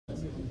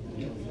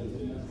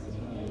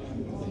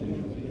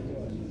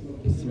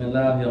بسم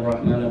الله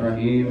الرحمن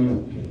الرحيم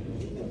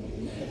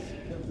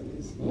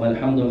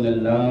والحمد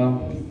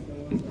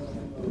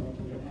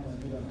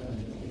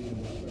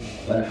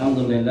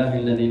لله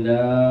الذي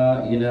لا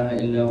إله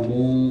إلا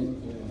هو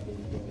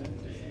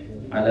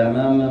على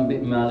ما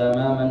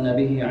من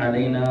به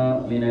علينا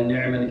من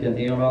النعم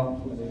الكثيرة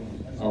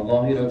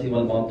الظاهرة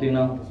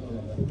والباطنة،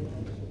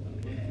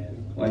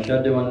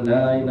 وأشهد أن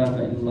لا إله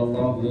إلا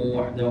الله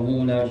وحده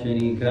لا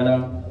شريك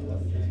له،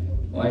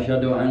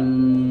 وأشهد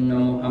أن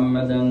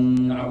محمدا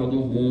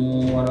عبده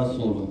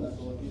ورسوله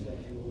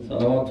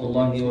صلوات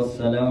الله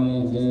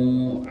وسلامه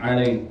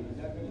عليه.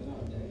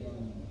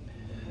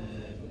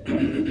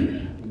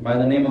 By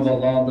the name of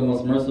Allah, the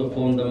most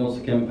merciful and the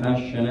most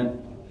compassionate,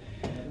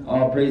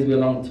 all praise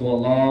belongs to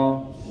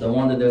Allah, the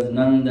one that there's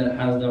none that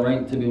has the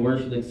right to be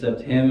worshipped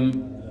except Him,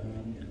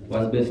 who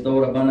has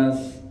bestowed upon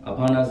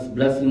us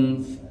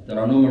blessings that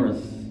are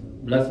numerous,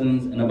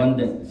 blessings in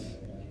abundance.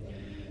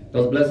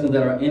 Those blessings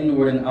that are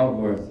inward and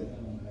outward.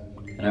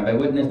 And I bear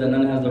witness that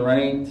none has the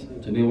right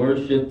to be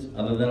worshipped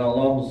other than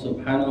Allah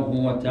subhanahu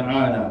wa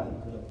ta'ala.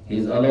 He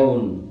is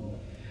alone,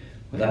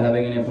 without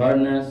having any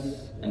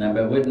partners. And I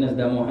bear witness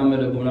that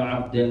Muhammad ibn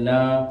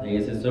Abdullah, he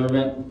is his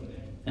servant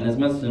and his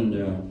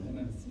messenger.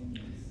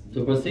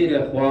 To proceed,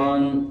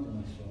 ikhwan,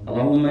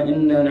 Allahumma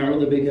inna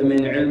na'udhu bika min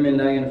ilmin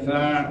la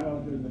yanfa'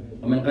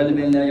 wa min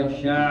qalbin la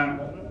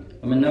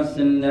yakhsha' wa min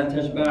nafsin la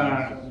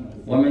tashba'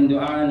 وَمِن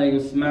دُعَاءٍ لَا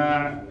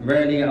يُسْمَعْ.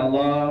 Verily,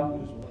 Allah,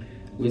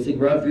 we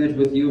seek refuge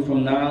with you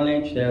from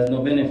knowledge that has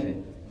no benefit,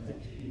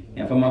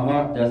 and from a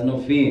heart that has no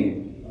fear,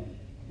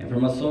 and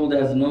from a soul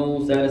that has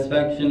no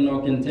satisfaction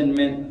nor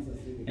contentment,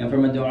 and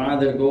from a dua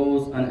that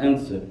goes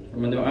unanswered.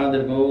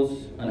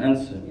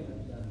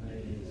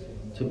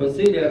 To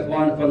proceed, يا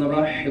إخوان,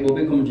 فنرحب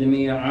بكم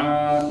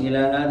جميعا إلى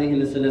هذه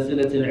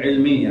السلسلة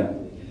العلمية.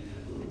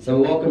 So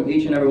we welcome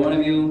each and every one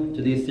of you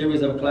to this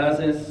series of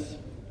classes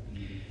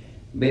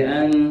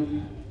بأن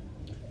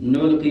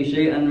نلقي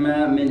شيئا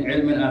ما من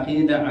علم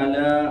العقيدة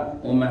على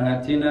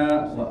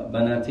أمهاتنا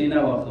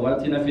وبناتنا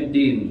وأخواتنا في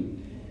الدين,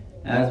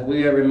 as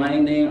we are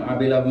reminding our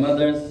beloved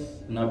mothers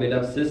and our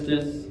beloved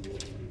sisters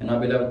and our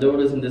beloved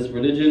daughters in this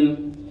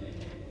religion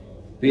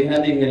في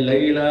هذه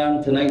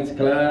الليلة, tonight's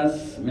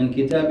class, من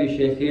كتاب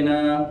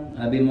شيخنا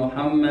أبي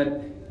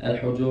محمد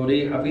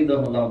الحجوري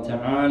حفظه الله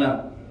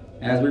تعالى,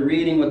 as we're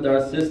reading with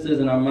our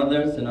sisters and our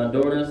mothers and our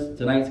daughters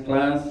tonight's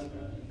class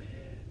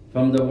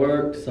from the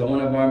works of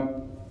one of our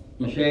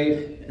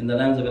mashayikh in the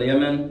lands of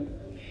Yemen.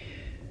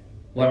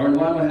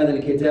 وعنوان هذا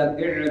الكتاب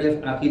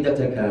اعرف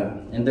عقيدتك.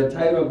 And the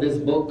title of this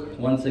book,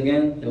 once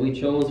again, that we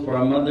chose for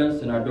our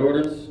mothers and our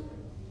daughters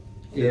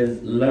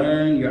is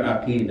Learn Your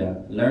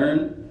Aqidah.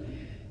 Learn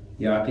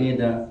Your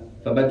Aqidah.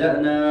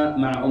 فبدأنا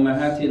مع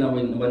أمهاتنا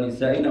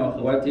ونسائنا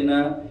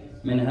وأخواتنا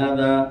من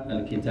هذا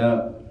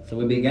الكتاب. So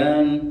we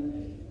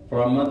began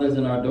for our mothers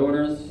and our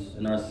daughters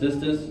and our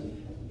sisters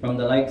from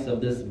the likes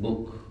of this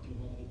book.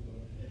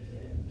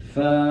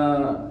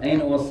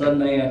 فأين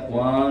وصلنا يا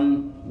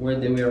إخوان? Where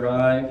did we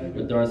arrive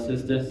with our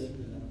sisters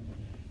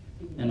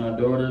and our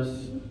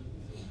daughters?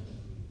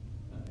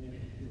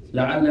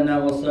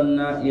 لعلنا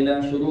وصلنا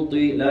إلى شروط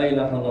لا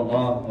إله إلا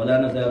الله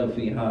ولا نزال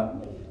فيها.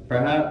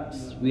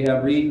 Perhaps we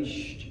have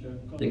reached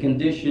the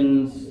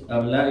conditions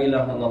of لا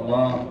إله إلا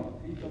الله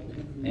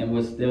and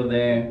we're still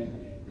there.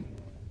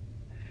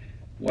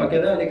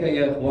 وكذلك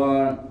يا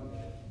إخوان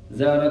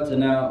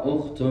زارتنا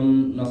أخت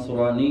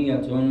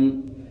نصرانية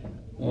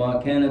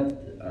وكانت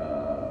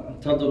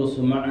تدرس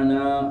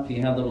معنا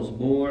في هذا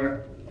الأسبوع,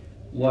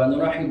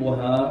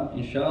 ونرحبها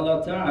إن شاء الله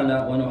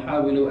تعالى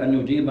ونحاول أن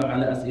نجيب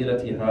على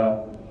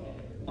أسئلتها.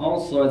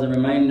 Also, as a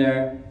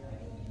reminder,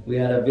 we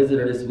had a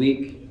visitor this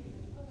week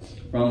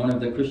from one of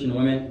the Christian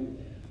women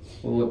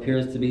who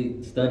appears to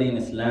be studying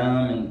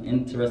Islam and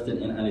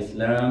interested in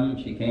Al-Islam.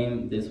 She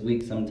came this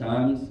week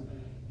sometimes,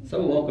 so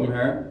we welcome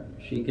her.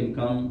 She can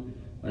come.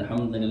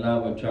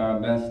 Alhamdulillah, we'll try our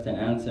best to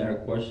answer her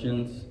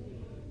questions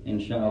إن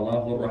شاء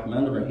الله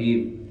الرحمن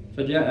الرحيم.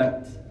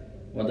 فجاءت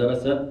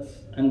ودرست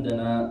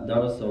عندنا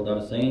درس أو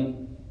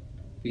درسين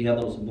في هذا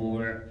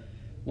الأسبوع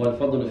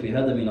والفضل في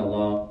هذا من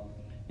الله.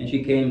 And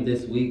she came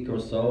this week or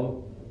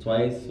so,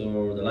 twice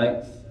or the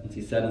likes, and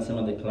she sat in some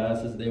of the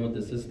classes there with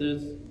the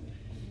sisters,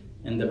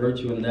 and the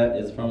virtue in that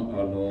is from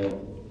our Lord.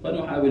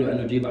 فنحاول أن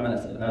نجيب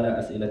على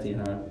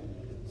أسئلتها.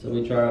 So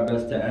we try our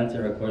best to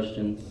answer her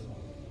questions.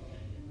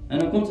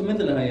 أنا كنت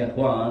مثلها يا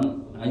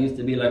إخوان. I used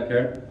to be like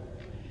her.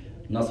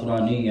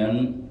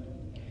 نصرانيا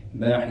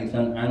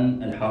باحثا عن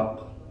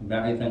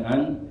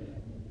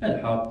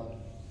الحق.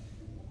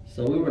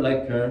 So we were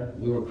like her.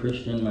 We were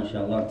Christian,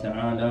 mashallah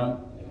ta'ala,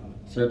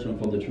 searching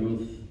for the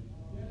truth,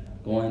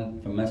 going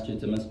from masjid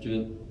to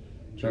masjid,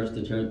 church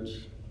to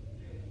church.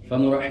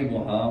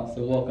 فنرحبها.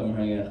 So welcome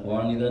her يا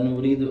إخوان.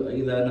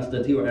 إذا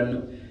نستطيع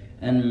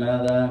أن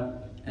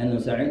ماذا أن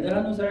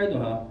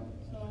نساعدها.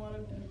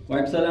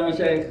 وعليكم السلام يا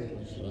شيخ.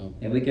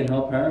 If we can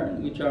help her,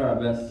 we try our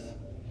best.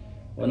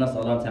 ونسأل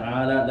الله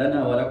تعالى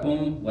لنا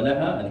ولكم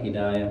ولها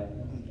الهداية.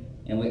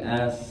 And we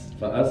ask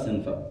for us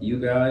and for you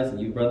guys,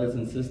 you brothers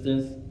and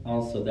sisters,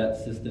 also that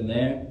sister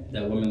there,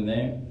 that woman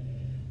there,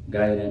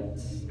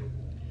 guidance.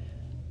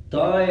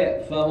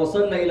 طيب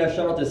فوصلنا إلى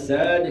الشرط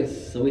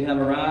السادس. So we have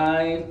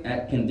arrived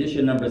at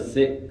condition number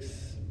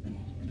 6.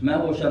 ما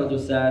هو الشرط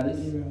السادس؟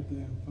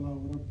 فلا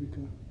وربك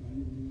لا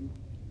يؤمنون.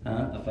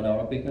 أفلا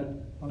وربك؟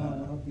 فلا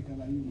وربك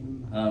لا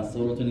يؤمنون.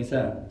 سورة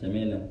النساء.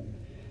 جميلة.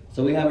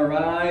 So we have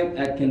arrived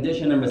at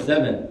condition number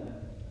 7.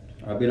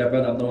 Our beloved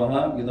brother Abdul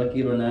Wahab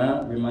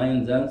يذكرنا,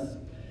 reminds us.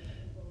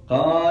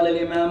 قال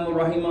الإمام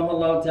رحمه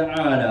الله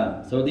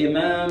تعالى. So the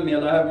Imam, may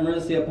Allah have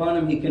mercy upon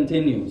him, he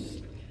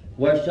continues.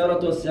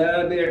 والشرط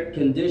السابع,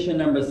 condition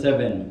number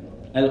 7.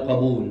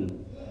 القبول,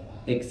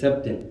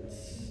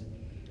 acceptance.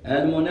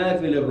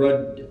 المنافي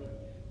للرد,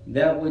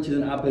 that which is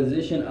in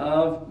opposition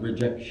of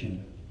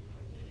rejection.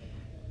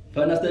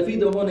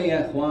 فنستفيد هنا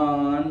يا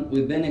إخوان,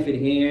 we benefit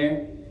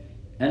here,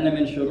 أن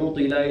من شروط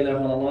لا إله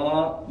إلا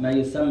الله ما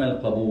يسمى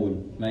القبول.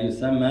 ما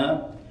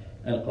يسمى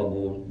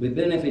القبول. We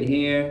benefit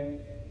here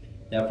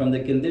that from the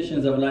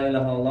conditions of La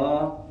ilaha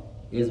illallah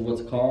is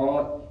what's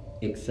called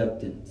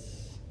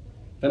acceptance.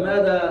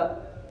 فماذا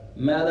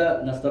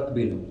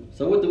نستقبله?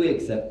 So what do we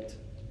accept?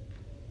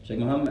 Sheikh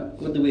Muhammad,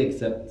 what do we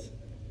accept?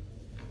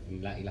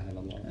 لا إله إلا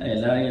الله.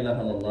 لا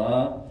إله إلا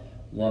الله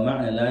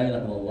ومعنى لا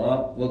إله إلا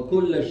الله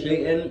وكل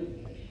شيء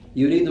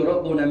يريد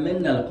ربنا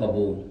منا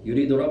القبول.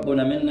 يريد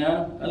ربنا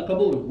منا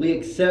القبول. We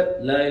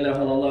accept لا إله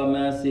إلا الله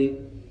mercy,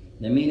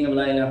 the meaning of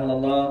لا إله إلا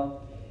الله.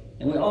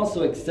 And we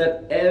also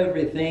accept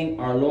everything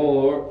our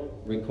Lord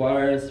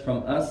requires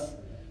from us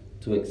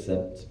to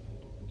accept.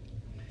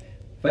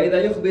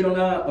 فإذا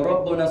يخبرنا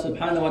ربنا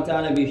سبحانه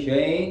وتعالى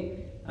بشيء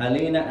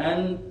علينا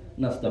أن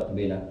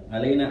نستقبله.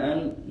 علينا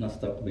أن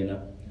نستقبله.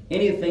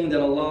 Anything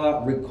that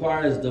Allah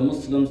requires the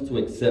Muslims to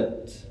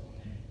accept,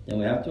 then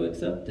we have to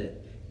accept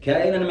it.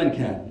 كائنا من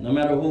كان, no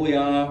matter who we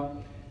are.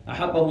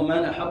 أحبه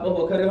من أحبه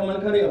وكرهه من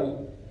كرهه.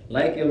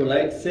 Like it who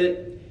likes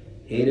it,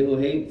 hate it who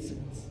hates it.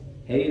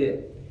 Hate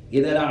it.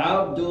 إذا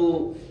العبد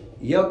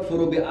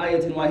يكفر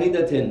بآية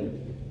واحدة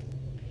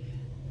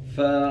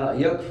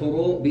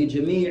فيكفر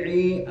بجميع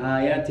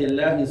آيات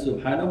الله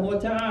سبحانه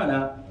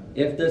وتعالى.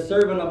 If the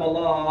servant of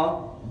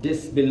Allah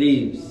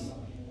disbelieves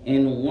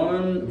in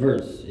one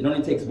verse, it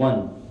only takes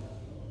one.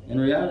 In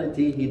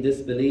reality, he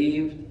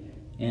disbelieved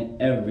in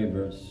every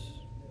verse.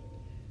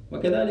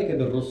 وكذلك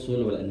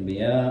بالرسل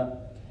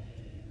والأنبياء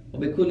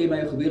وبكل ما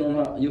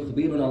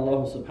يخبرنا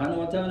الله سبحانه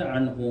وتعالى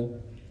عنه.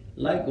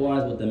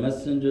 Likewise with the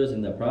messengers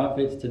and the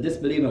prophets, to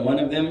disbelieve in one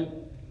of them,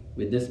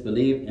 we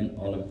disbelieve in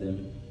all of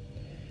them.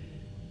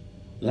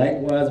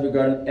 Likewise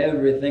regarding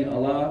everything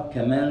Allah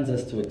commands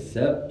us to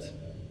accept,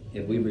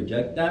 if we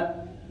reject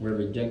that, we're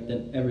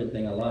rejecting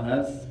everything Allah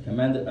has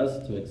commanded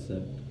us to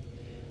accept.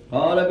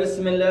 قال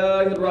بسم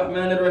الله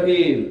الرحمن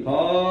الرحيم.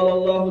 قال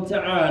الله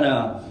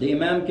تعالى. The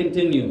Imam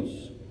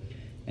continues.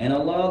 And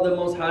Allah the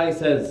Most High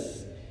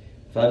says,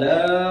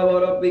 فلا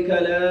وربك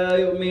لا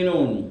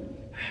يؤمنون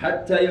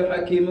حتى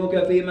يحكموك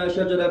فيما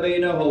شجر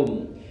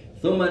بينهم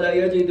ثم لا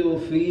يجدوا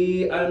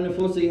في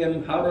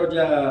أنفسهم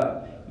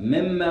حرجا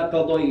مما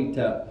قضيت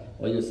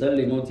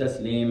ويسلموا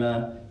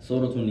تسليما.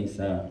 Surah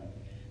An-Nisa.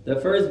 The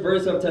first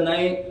verse of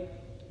tonight,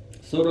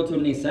 Surah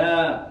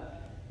An-Nisa,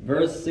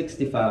 verse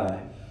 65.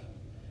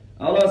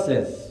 Allah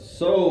says,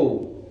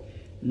 so,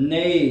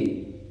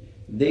 nay,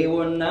 they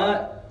will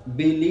not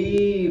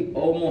believe,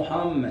 O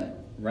Muhammad.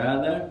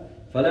 Rather,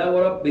 فَلَا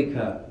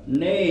وَرَبِّكَ,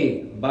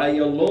 nay, by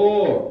your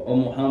Lord, O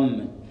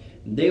Muhammad,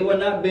 they will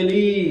not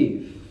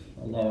believe.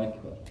 Allahu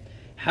Akbar.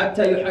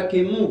 حَتَّى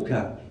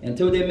يُحَكِّمُوكَ,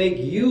 until they make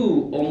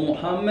you, O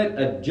Muhammad,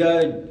 a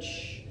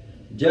judge,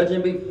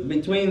 judging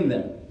between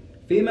them.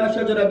 فِيمَا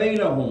شَجَرَ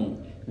بَيْنَهُمْ,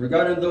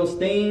 regarding those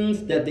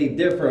things that they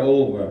differ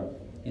over.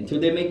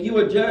 Until they make you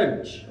a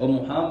judge, O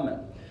Muhammad.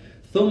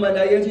 ثُمَّ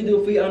لَا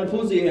يَجِدُوا فِي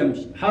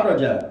أَنفُسِهِمْ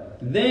حَرَجًا,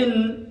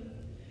 then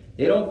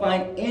they don't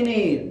find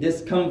any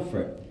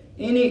discomfort,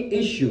 any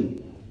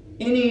issue,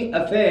 any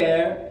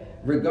affair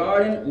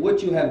regarding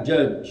what you have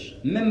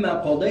judged.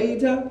 مِمَّا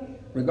قَضَيْتَ,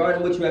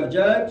 regarding which you have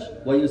judged.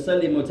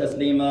 وَيُسَلِّمُ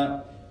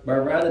تَسْلِيمًا,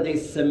 but rather they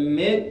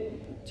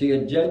submit to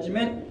your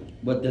judgment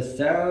with the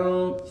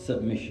sound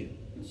submission.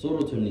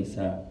 Surah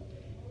An-Nisa.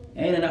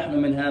 أين نحن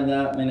من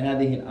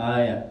هذه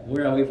الآية?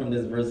 Where are we from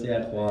this verse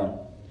يا إخوان?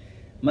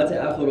 متى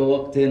آخر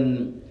وقت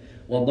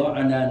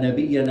وضعنا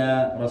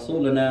نبينا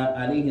رسولنا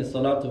عليه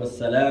الصلاة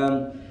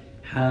والسلام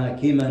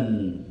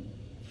حاكما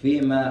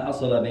فيما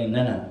حصل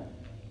بيننا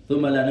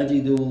ثم لا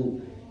نجد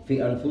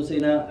في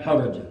أنفسنا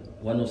حرجا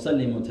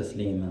ونسلم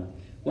تسليما.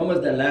 When was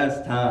the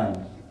last time?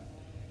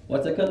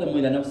 وأتكلم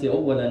إلى نفسي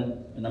أولا,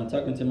 and I'm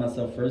talking to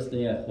myself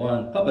firstly يا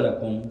إخوان,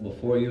 قبلكم,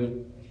 before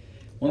you.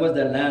 When was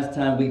the last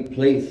time we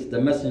placed the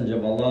Messenger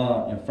of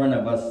Allah in front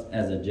of us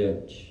as a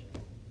judge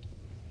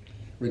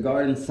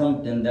regarding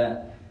something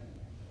that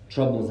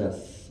troubles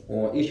us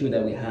or issue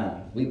that we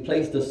have? We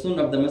placed the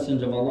Sunnah of the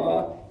Messenger of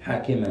Allah,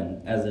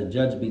 Hakiman, as a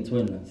judge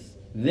between us.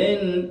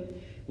 Then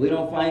we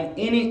don't find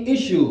any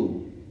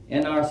issue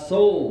in our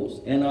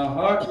souls, in our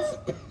hearts,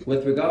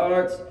 with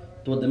regards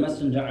to what the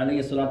Messenger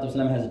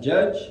ﷺ has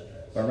judged,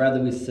 but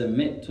rather we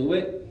submit to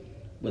it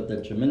with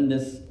a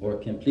tremendous or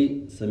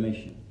complete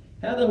submission.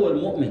 هذا هو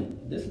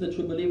المؤمن. This is the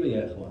true believer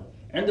يا إخوان.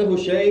 عنده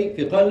شيء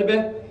في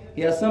قلبه.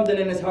 He has something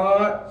in his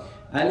heart.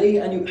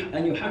 عليه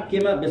أن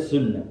يحكم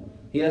بالسنة.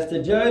 He has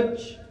to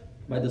judge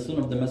by the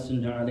sunnah of the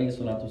Messenger عليه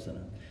الصلاة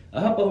والسلام.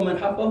 أحبه من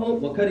حبه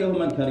وكرهه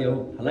من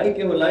كرهه. Like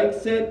it who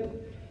likes it,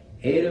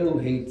 hate it who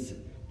hates it.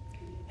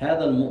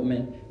 هذا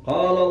المؤمن.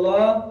 قال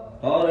الله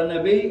قال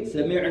النبي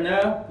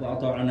سمعنا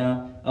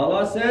وأطعنا.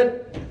 Allah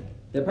said,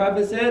 the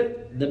Prophet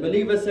said, the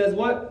believer says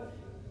what?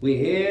 We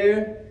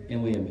hear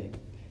and we obey.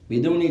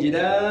 بدون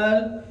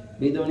جدال,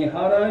 بدون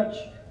حرج,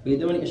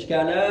 بدون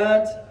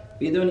إشكالات,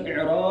 بدون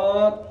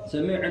إعراض.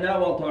 سمعنا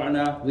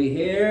وأطعنا. We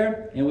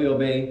hear and we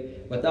obey.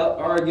 Without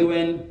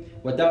arguing,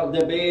 without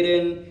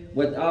debating,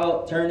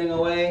 without turning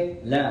away.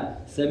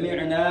 لا.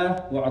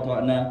 سمعنا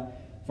وأطعنا.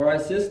 For our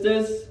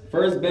sisters,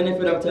 first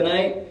benefit of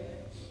tonight,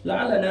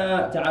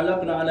 لعلنا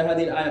تعلقنا على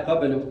هذه الآية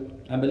قبل.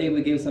 I believe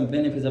we gave some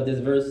benefits of this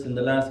verse in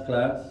the last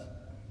class.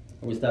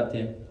 Or we stopped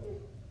here?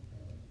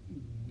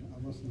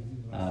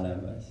 لا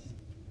بس.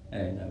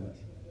 أي لا بس.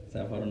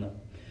 سافرنا.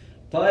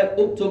 طيب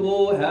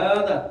اكتبوا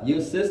هذا.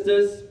 You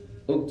sisters,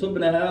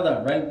 اكتبنا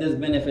هذا. Write this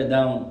benefit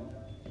down.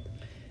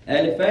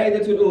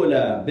 الفائدة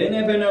الأولى.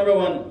 Benefit number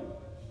 1.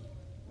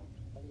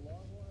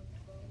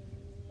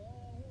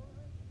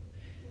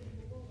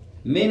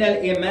 من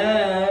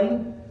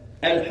الإيمان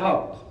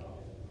الحق.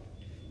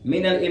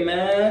 من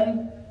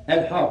الإيمان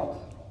الحق.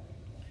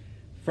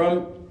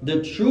 From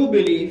the true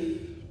belief,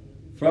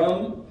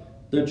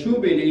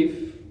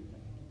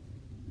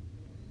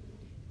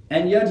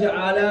 أن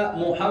يجعل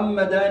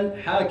محمدا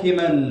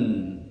حاكما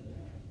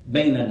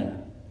بيننا.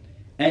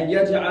 أن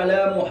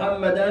يجعل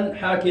محمدا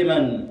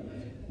حاكما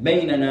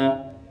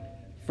بيننا.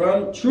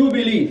 From true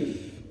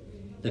belief,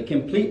 the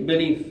complete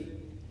belief,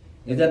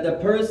 is that the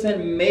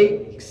person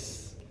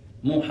makes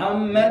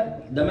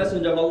Muhammad, the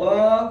Messenger of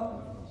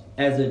Allah,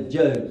 as a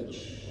judge,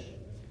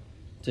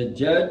 to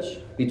judge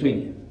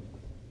between him.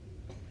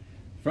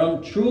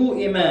 From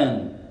true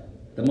Iman,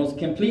 the most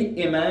complete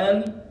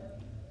Iman,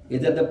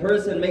 is that the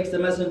person makes the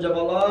Messenger of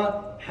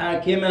Allah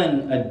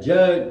hakiman, a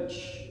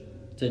judge,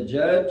 to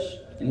judge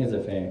in his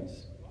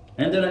affairs.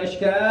 عندنا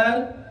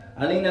إشكال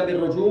علينا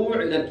بالرجوع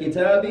إلى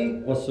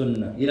الكتاب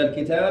والسنة. إلى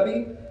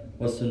الكتاب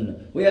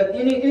والسنة. We have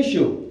any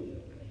issue,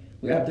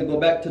 we have to go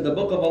back to the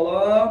book of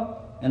Allah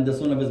and the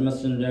sunnah of his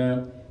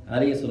Messenger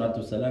عليه الصلاة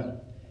والسلام.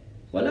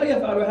 ولا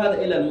يفعل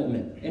هذا إلا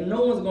المؤمن. And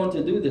no one's going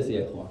to do this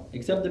يا إخوان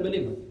except the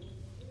believer.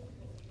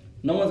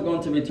 No one's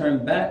going to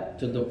return back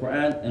to the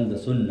Quran and the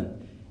Sunnah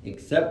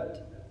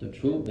except the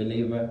true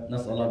believer.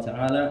 نسأل الله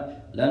تعالى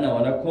لنا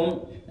ولكم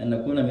أن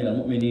نكون من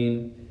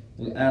المؤمنين.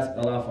 We ask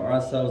Allah for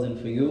ourselves and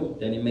for you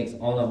that He makes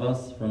all of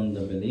us from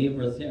the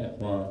believers يا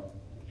إخوان.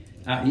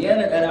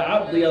 أحيانا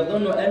العبد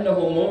يظن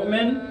أنه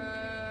مؤمن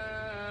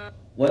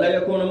ولا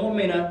يكون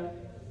مؤمنا.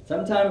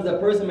 Sometimes a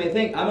person may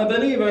think, I'm a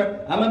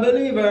believer.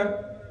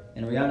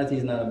 In reality,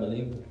 he's not a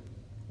believer.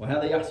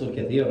 وهذا يحصل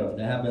كثيرا.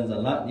 That happens a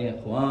lot يا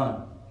إخوان.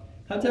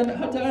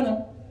 حتى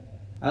أنا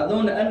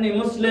أظن أني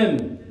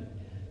مسلم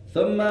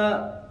ثم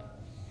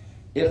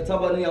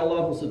اختبرني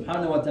الله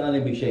سبحانه وتعالى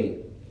بشيء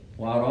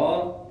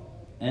وأرى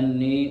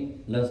أني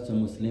لست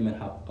مسلما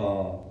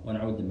حقا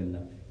ونعوذ بالله.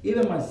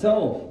 Even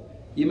myself,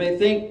 you may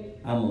think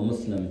I'm a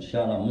Muslim,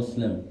 inshallah I'm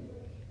Muslim,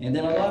 and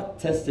then Allah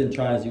tests and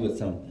tries you with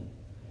something,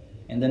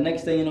 and the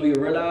next thing you know you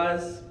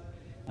realize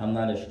I'm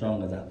not as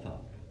strong as I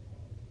thought,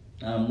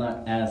 I'm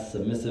not as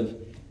submissive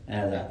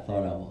as I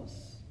thought I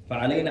was.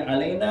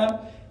 فعلينا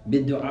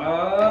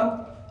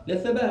بالدعاء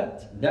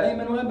للثبات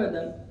دائما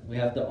وابدا. We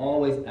have to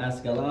always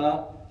ask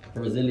Allah for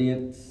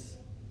resilience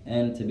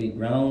and to be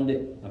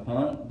grounded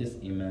upon this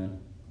iman.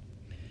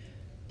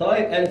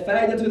 طيب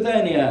الفائدة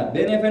الثانية.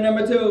 Benefit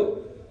number 2.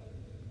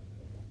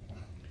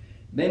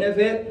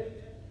 Benefit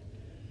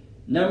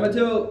number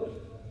 2.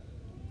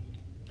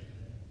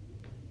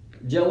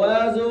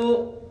 جواز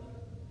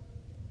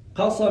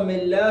قسم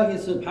الله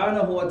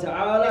سبحانه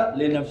وتعالى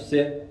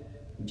لنفسه.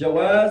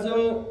 جواز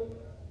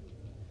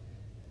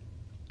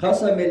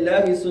قسم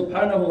الله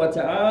سبحانه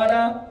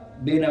وتعالى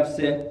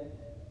بنفسه.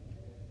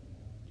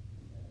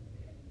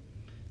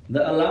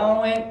 The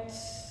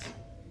allowance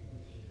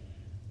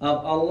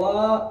of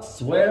Allah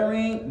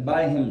swearing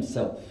by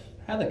Himself.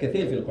 هذا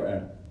كثير في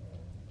القرآن.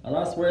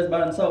 Allah swears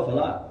by Himself a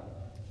lot.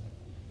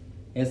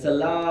 It's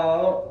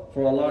allowed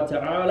for Allah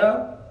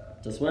Ta'ala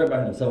to swear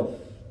by Himself.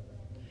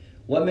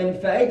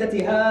 ومن فائدة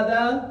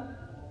هذا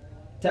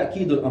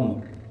تأكيد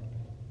الأمر.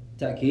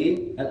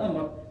 تأكيد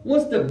الأمر.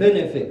 What's the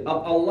benefit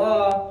of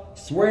Allah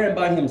swearing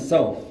by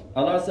Himself?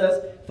 Allah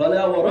says,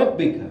 فَلَا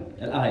وَرَبِّكَ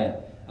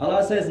الآية.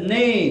 Allah says,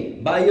 nay,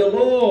 by your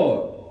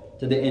Lord,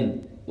 to the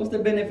end. What's the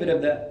benefit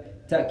of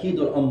that? تأكيد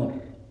الأمر.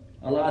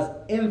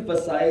 Allah is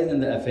emphasizing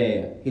the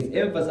affair. He's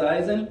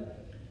emphasizing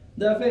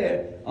the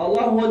affair.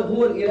 Allah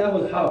هو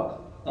الإله الحق.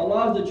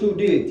 Allah is the true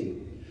deity.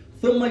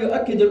 ثم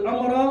يؤكد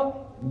الأمر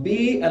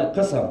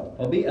بالقسم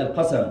or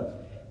بالقسم.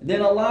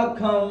 Then Allah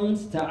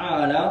comes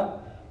Ta'ala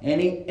and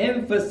He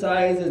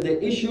emphasizes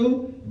the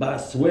issue by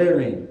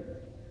swearing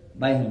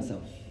by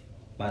Himself.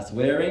 By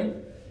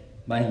swearing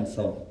by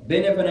Himself.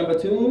 Benefit number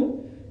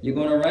 2, you're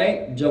going to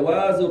write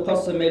جواز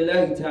قسم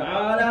الله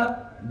تعالى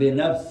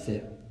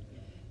بنفسه.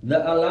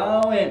 The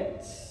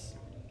allowance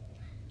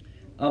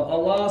of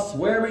Allah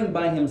swearing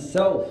by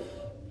Himself.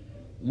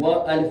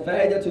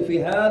 والفائدة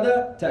في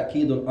هذا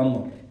تأكيد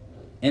الأمر.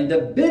 And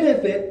the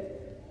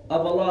benefit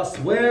of Allah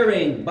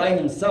swearing by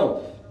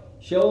Himself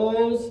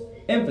shows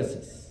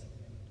emphasis.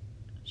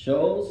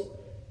 Shows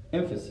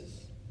emphasis.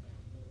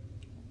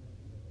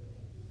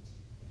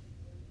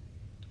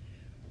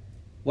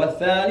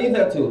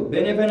 والثالثة,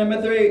 benefit number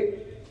 3.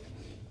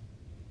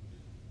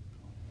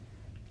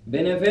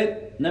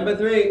 Benefit number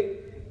 3.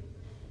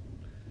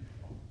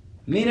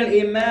 من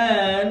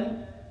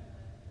الإيمان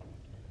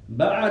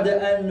بعد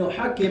أن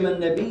نحكم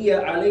النبي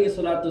عليه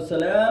الصلاة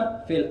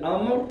والسلام في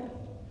الأمر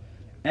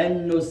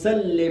أن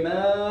نسلم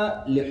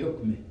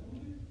لحكمه.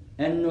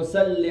 أن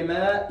نسلم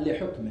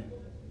لحكمه.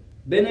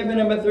 Benefit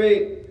number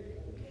 3.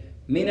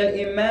 من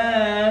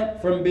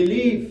الإيمان, from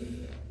belief.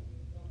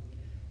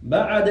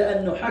 بعد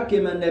أن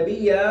نحكم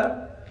النبي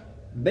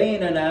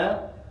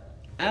بيننا,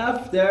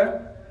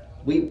 after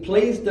we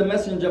place the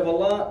messenger of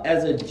Allah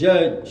as a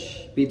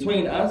judge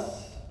between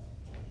us,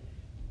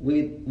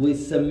 we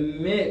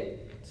submit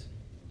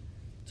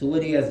to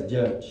what he has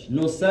judged.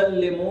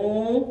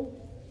 نسلم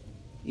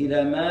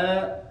إلى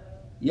ما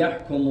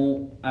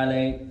يحكم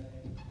عليه.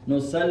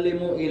 نسلم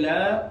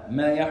إلى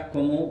ما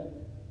يحكم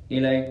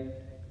إليه.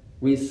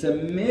 We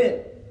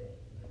submit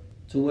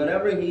to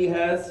whatever he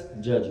has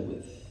judged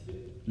with.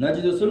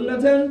 نجد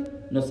سنة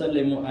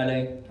نسلم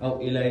عليه أو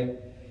إليه.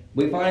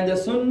 We find the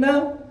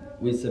sunnah,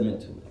 we submit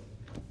to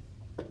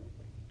it.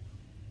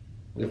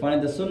 We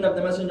find the sunnah of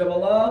the messenger of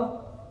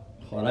Allah,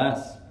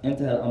 خلاص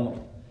انتهى الأمر.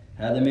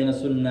 هذا من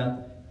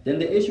السنة. Then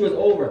the issue is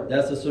over.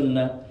 That's the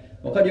sunnah.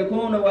 وقد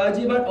يكون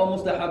واجبا أو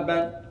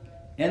مستحبا.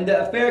 And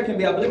the affair can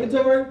be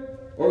obligatory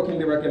or can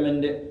be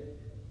recommended.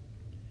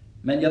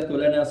 من يذكر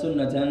لنا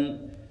سنة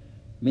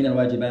من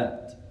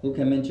الواجبات. Who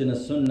can mention a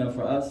sunnah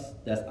for us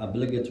that's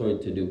obligatory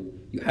to do?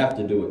 You have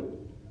to do it.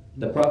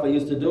 The Prophet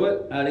used to do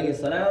it, alayhi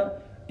salam,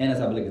 and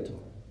it's obligatory.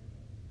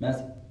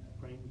 Master?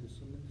 Praying the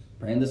sunnahs.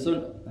 Praying the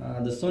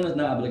sunnah. The sunnah is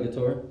not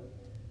obligatory,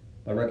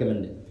 but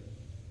recommended.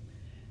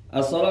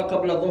 الصلاة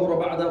قبل الظهر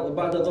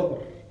بعد الظهر.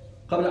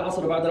 قبل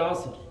العصر بعد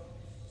العصر.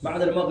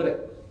 بعد المغرب.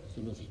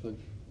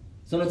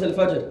 سنة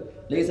الفجر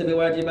ليس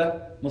بواجبة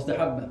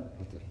مستحبة.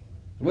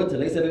 الوتر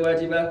ليس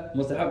بواجبة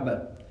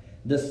مستحبة.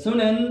 The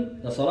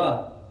sunan, the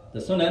salah, the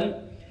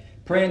sunan,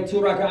 praying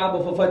 2 rak'ah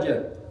before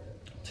fajr,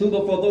 2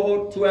 before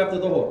dhuhr, 2 after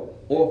dhuhr,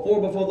 or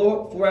 4 before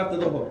dhuhr, 4 after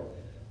dhuhr,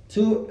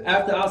 2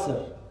 after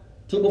asr,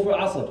 2 before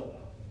asr.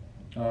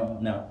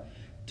 Now,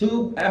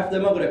 2 after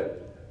maghrib,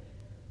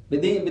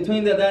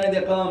 between the adhan and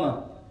the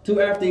iqamah,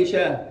 2 after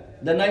isha,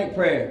 the night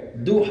prayer,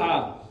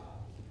 duha,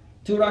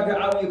 2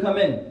 rak'ah when you come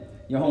in,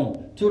 you're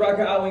home, 2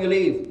 rak'ah when you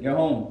leave, you're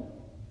home.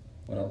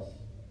 What else?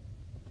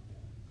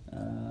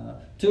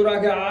 2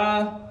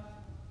 rak'ah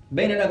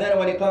بين الأذان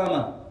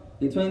والإقامة,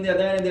 between the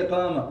adhan and the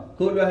iqamah,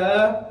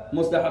 كلها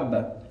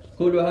مستحبة,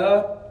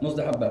 كلها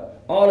مستحبة.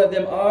 All of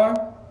them are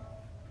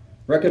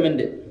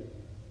recommended.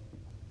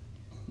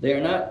 They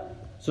are not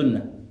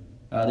sunnah.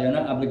 They are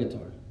not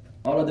obligatory.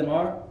 All of them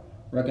are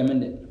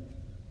recommended,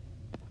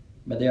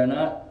 but they are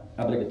not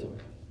obligatory.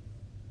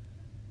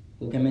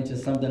 Who can mention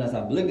something that's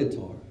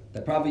obligatory?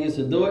 The Prophet used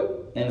to do it,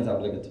 and it's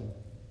obligatory.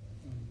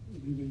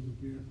 Leaving the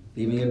beard.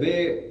 Leaving your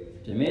beard,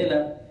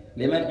 جميلا.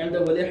 لمن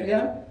عنده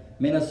لحية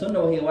من السنة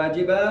وهي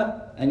واجبة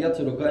أن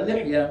يترك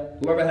اللحية.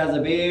 Whoever has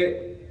a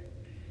beard,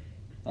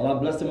 Allah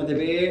blessed him with a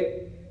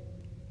beard,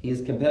 he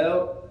is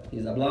compelled, he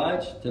is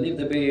obliged to leave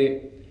the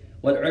beard.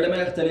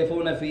 والعلماء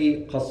يختلفون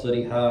في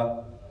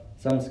قصرها.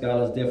 Some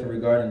scholars differ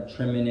regarding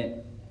trimming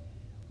it.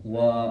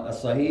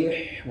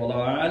 والصحيح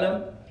والله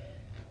أعلم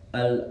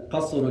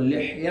القصر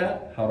اللحية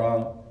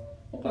حرام.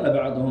 وقال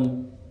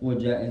بعضهم هو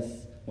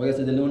جائز.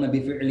 ويستدلون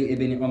بفعل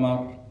ابن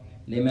عمر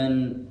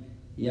لمن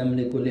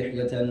يملك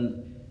لحية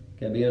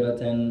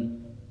كبيرة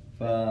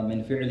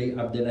فمن فعل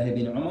عبد الله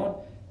بن عمر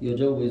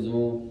يجوز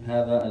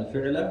هذا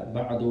الفعل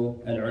بعض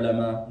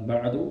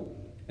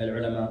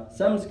العلماء.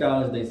 Some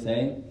scholars, they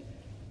say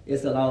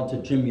it's allowed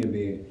to trim your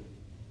beard.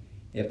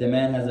 If the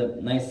man has a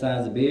nice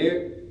sized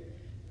beard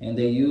and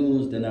they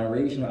use the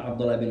narration of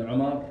Abdullah bin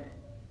Umar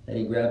that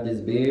he grabbed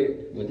his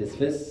beard with his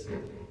fists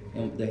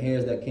and the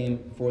hairs that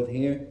came forth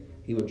here,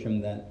 he would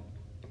trim that.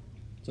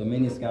 So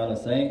many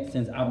scholars say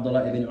since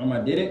Abdullah ibn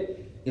Umar did it,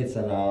 it's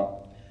allowed.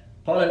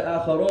 قال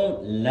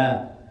الآخرون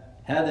لا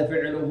هذا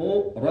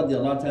فعله رضي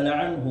الله تعالى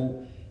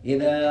عنه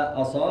إذا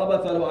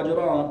أصاب فله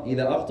أجران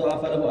إذا أخطأ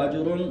فله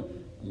أجر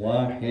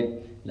واحد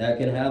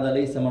لكن هذا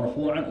ليس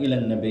مرفوعا إلى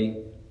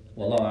النبي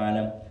والله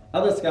أعلم.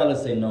 Other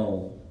scholars say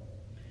no.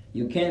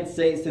 You can't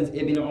say since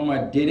Ibn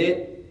Umar did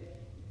it,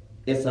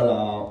 it's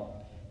allowed.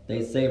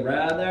 They say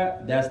rather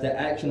that's the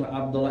action of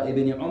Abdullah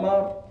ibn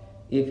Umar.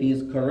 If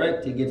he's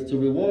correct, he gets 2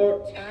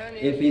 rewards.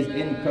 If he's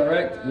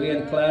incorrect, we're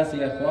in class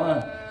ya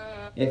ikhwan.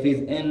 If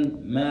he's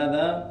in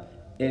mada,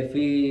 if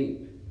he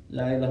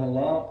la ilaha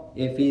illallah,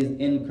 if he's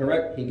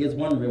incorrect, he gets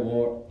 1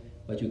 reward.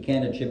 But you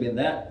can't attribute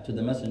that to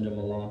the Messenger of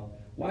Allah.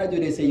 Why do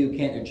they say you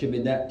can't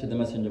attribute that to the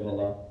Messenger of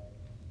Allah?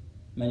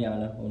 من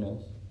يعلم? Who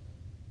knows?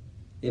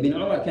 Ibn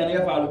Umar كان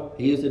يفعل.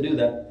 He used to do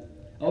that.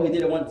 Oh, he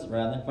did it once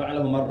rather.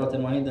 فعله مرة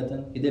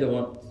واحدة. He did it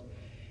once.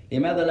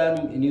 لماذا لا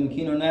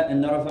يمكننا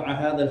أن نرفع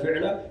هذا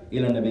الفعل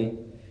إلى النبي?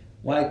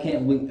 Why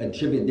can't we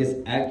attribute this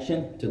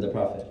action to the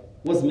Prophet?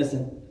 What's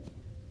missing?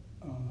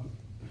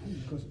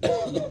 Because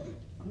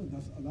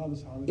that's allowed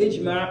us how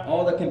Ijma',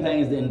 all the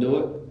companions didn't do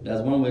it.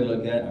 That's one way to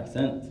look at it.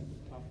 Accent.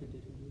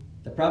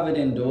 The Prophet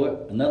didn't do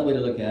it. Another way to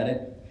look at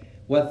it.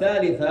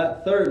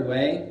 وثالثة, third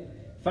way,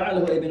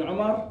 فعله ابن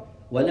عمر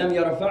ولم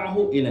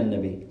يرفعه إلى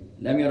النبي.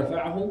 لم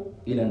يرفعه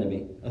إلى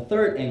النبي. A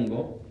third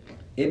angle,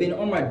 Ibn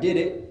Umar did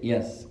it,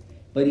 yes,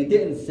 but he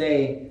didn't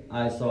say,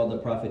 I saw the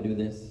Prophet do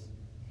this.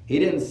 He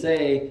didn't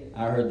say,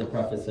 I heard the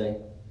Prophet say.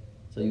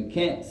 So you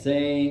can't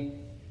say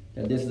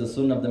that this is the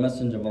sunnah of the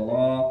Messenger of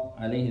Allah,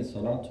 alayhi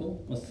salatu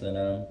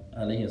wassalam,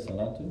 alayhi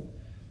salatu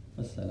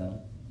wassalam.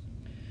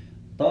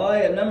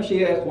 طيب نمشي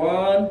يا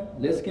إخوان.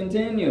 Let's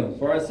continue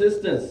for our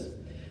sisters.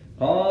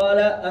 قال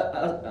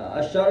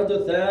الشرط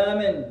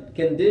الثامن,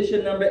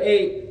 condition number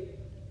 8,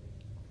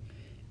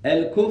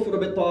 الكفر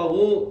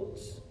بالطاغوت.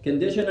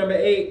 Condition number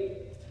 8,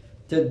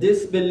 to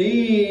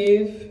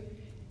disbelieve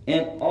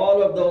in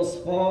all of those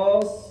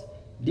false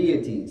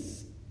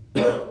deities.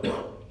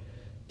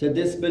 To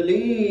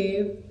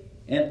disbelieve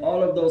in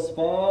all of those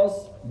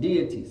false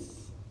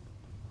deities.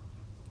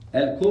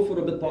 الكفر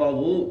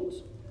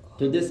بالطاغوت,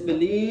 to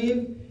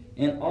disbelieve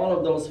in all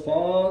of those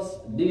false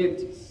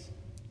deities.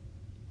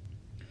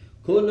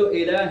 كل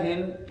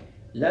إله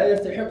لا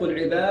يستحق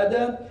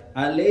العبادة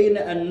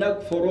علينا أن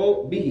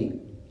نكفر به.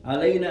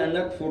 علينا أن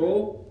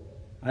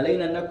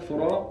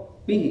نكفر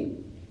به.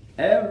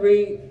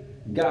 Every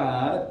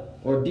god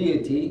or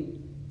deity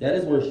that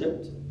is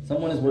worshipped,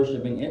 someone is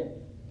worshipping it,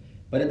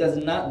 but it does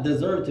not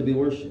deserve to be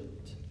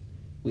worshipped.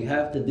 We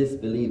have to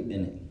disbelieve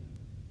in it.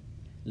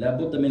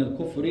 لابد من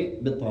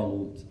الكفر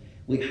بالطاغوت.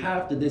 We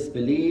have to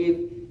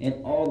disbelieve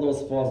in all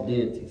those false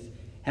deities.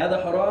 هذا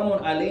حرام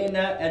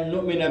علينا أن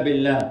نؤمن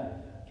بالله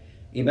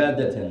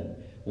إبادة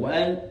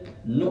وأن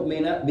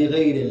نؤمن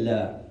بغير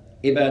الله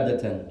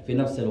إبادة في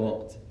نفس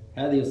الوقت.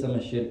 هذا يسمى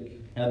الشرك.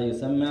 هذا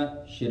يسمى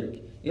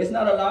الشرك. It's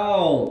not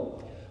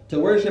allowed to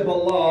worship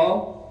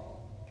Allah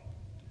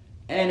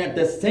and at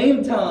the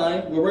same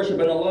time we're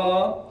worshiping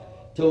Allah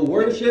to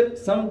worship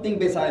something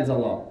besides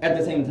Allah at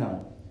the same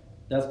time.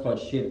 That's called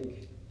shirk.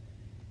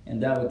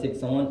 And that would take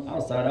someone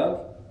outside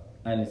of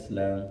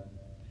Islam.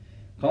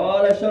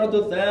 قال الشرط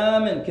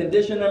الثامن,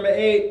 condition number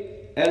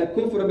 8,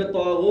 الكفر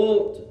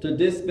بالطاغوت, to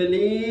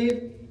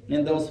disbelieve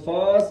in those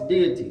false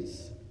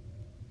deities.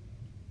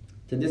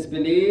 To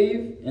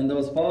disbelieve in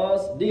those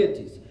false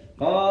deities.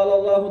 قال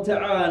الله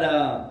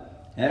تعالى,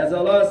 as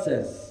Allah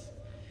says,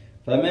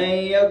 فمن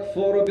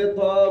يكفر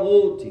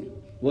بالطاغوت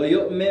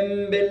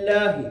ويؤمن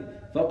بالله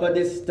فقد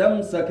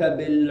استمسك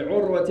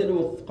بالعروة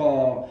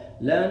الوثقى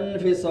لا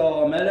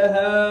انفصام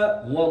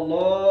لها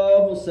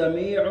والله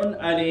سميع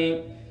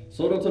عليم.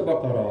 Surah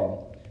Al-Baqarah.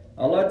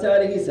 Allah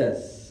Ta'ala, He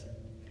says,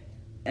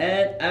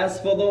 and as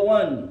for the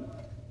one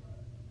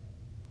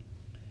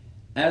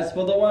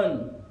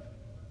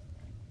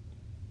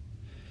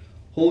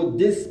who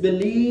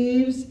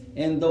disbelieves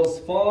in those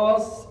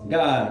false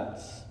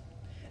gods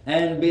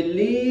and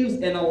believes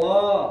in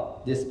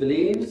Allah,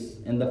 disbelieves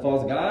in the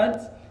false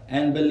gods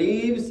and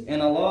believes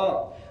in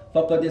Allah,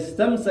 فَقَدْ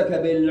اسْتَمْسَكَ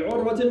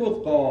بِالْعُرْوَةِ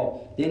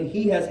الْوُثْقَى, then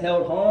he has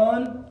held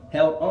on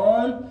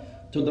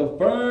to the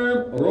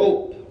firm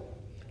rope,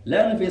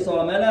 لَا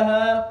انْفِصَامَ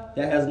لَهَا,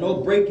 that has no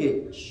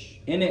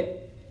breakage in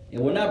it. It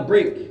will not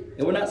break,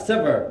 it will not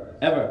sever,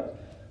 ever.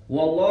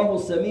 وَاللَّهُ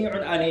سَمِيعٌ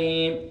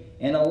عَلِيمٌ,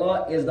 and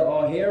Allah is the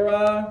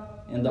all-hearer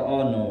and the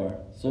all-knower.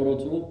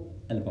 Surah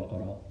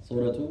Al-Baqarah.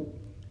 Surah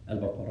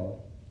Al-Baqarah.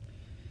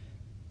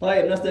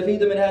 طيب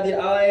نستفيد من هذه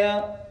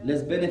الآية.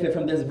 Let's benefit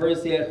from this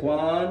verse يا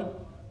إخوان.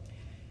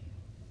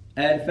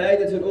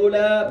 الفائدة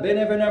الأولى,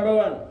 benefit number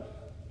 1,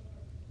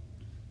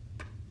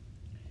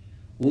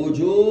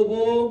 وجوب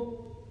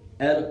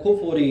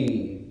الكفر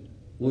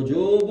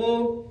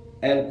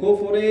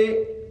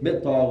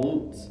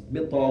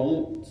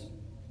بالطاغوت.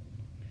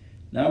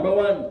 Number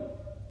 1,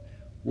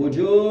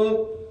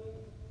 وجوب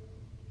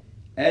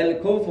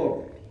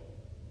الكفر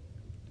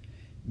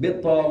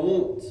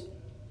بالطاغوت.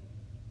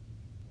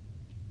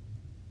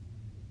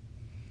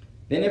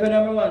 Benefit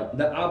number 1,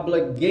 the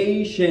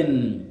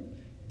obligation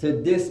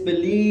to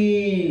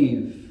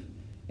disbelieve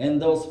in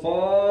those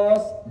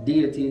false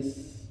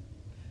deities.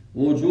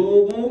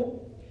 وجوب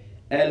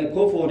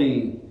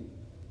الكفر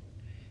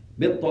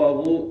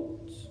بالطاغوت.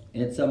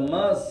 It's a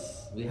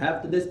must. We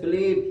have to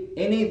disbelieve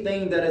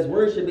anything that is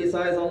worshipped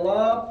besides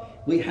Allah.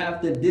 We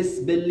have to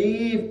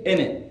disbelieve in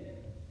it.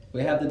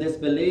 We have to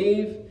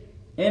disbelieve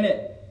in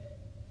it.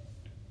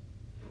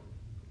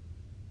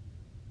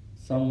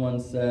 Someone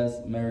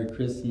says, Merry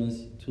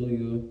Christmas to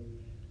you.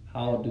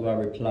 How do I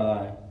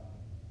reply?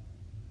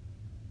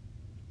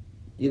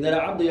 إذا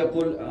العبد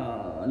يقول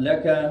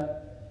لك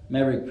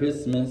Merry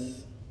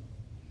Christmas,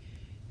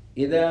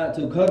 إذا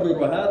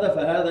تكرر هذا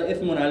فهذا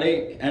إثم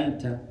عليك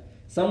أنت.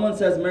 Someone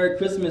says Merry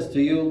Christmas to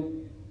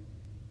you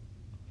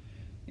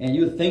and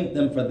you thank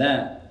them for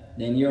that,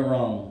 then you're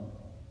wrong.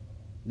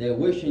 They're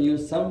wishing you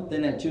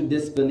something that you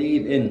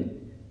disbelieve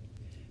in.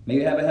 May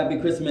you have a happy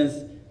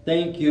Christmas.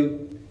 Thank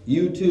you.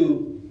 You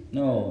too.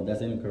 No, that's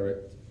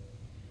incorrect.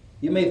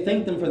 You may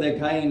thank them for their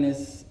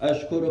kindness.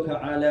 أشكرك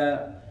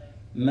على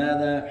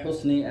ماذا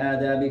حسن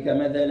آدابك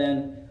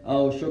مثلا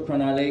أو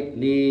شكرا عليك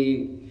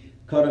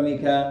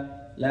لكرمك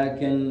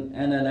لكن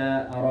أنا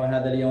لا أرى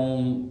هذا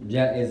اليوم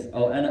جائز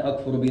أو أنا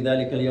أكفر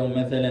بذلك اليوم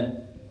مثلا.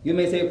 You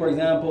may say, for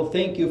example,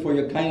 thank you for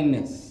your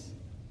kindness.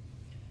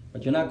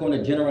 But you're not going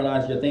to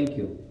generalize your thank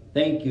you.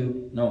 Thank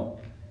you. No.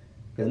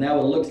 Because now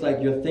it looks like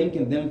you're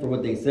thanking them for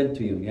what they said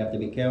to you. You have to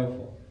be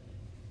careful.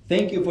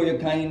 Thank you for your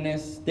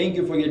kindness. Thank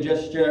you for your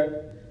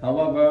gesture.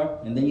 However,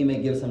 and then you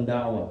may give some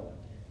da'wah.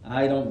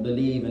 I don't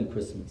believe in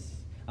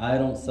Christmas. I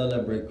don't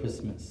celebrate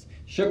Christmas.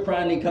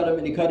 Shukran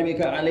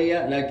لكرمك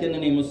علي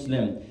لكنني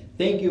Muslim.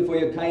 Thank you for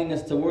your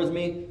kindness towards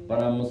me,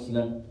 but I'm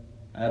Muslim.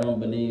 I don't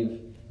believe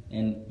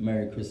in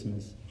Merry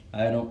Christmas.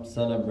 I don't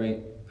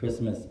celebrate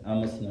Christmas. I'm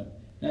Muslim.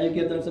 Now you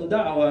give them some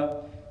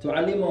da'wah.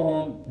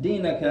 تعلمهم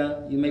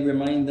دينك. You may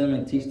remind them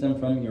and teach them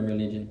from your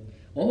religion.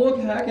 وهو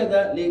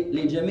هكذا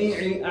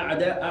لجميع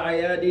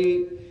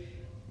أعياد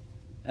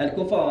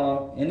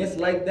الكفار. And it's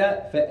like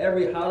that for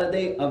every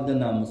holiday of the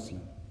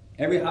non-Muslim.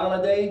 Every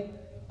holiday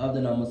of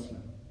the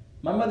non-Muslim.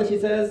 My mother, she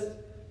says,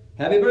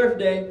 happy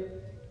birthday.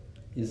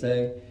 You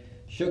say,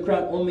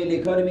 شكرا أمي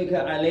لكرمك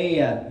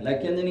علي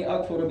لكنني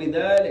أكفر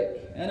بذلك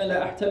أنا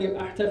لا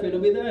أحتفل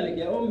بذلك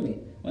يا أمي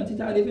وأنت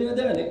تعرفين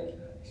ذلك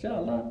إن شاء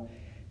الله.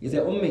 You say,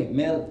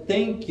 Ummi,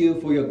 thank you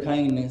for your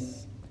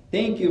kindness.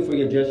 Thank you for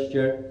your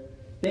gesture.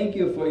 Thank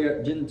you for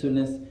your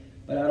gentleness.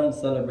 But I don't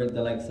celebrate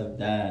the likes of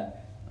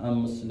that.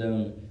 I'm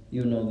Muslim.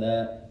 You know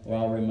that. Or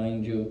I'll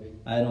remind you,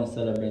 I don't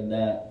celebrate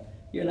that.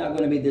 You're not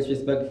going to be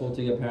disrespectful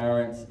to your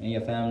parents and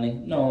your family.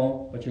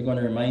 No. But you're going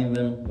to remind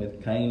them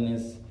with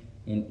kindness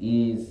and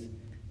ease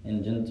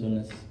and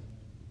gentleness.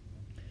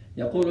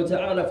 يقول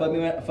تعالى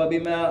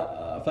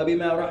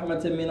فبما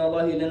رحمة من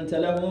الله لنت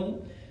لهم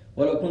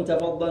ولو كنت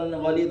فظا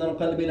غليظ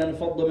القلب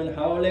لانفضوا من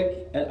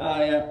حولك.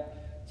 الآية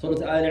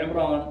Surah Al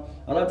Imran.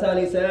 Allah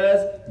Ta'ala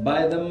says,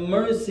 by the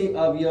mercy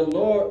of your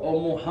Lord, O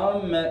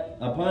Muhammad,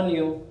 upon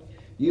you,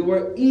 you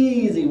were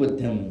easy with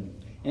them,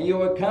 and you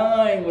were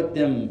kind with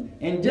them,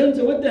 and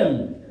gentle with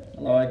them.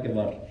 Allahu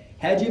Akbar.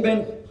 Had you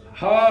been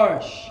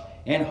harsh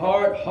and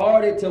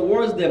hard-hearted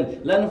towards them,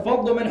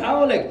 لَنْفَضُّ مِنْ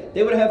حَوْلِكَ,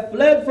 they would have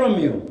fled from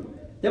you.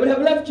 They would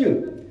have left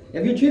you.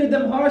 If you treated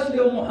them harshly,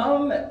 O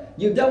Muhammad,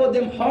 you dealt with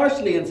them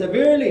harshly and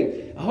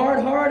severely,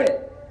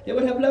 hard-hearted, they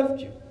would have left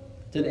you.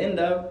 To the end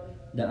of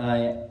the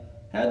ayah.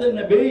 هذا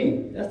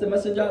النبي, that's the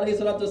messenger عليه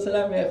الصلاة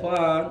والسلام يا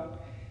إخوان.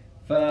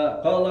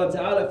 فقال الله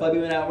تعالى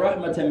فبما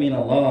رحمة من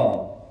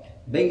الله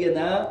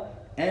بينا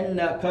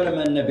أن كرم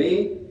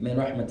النبي من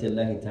رحمة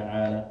الله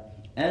تعالى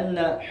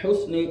أن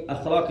حسن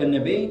أخلاق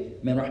النبي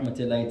من رحمة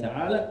الله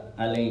تعالى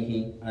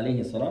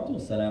عليه الصلاة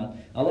والسلام.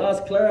 Allah is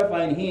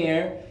clarifying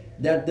here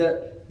that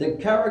the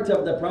character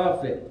of the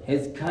Prophet,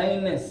 his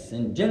kindness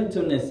and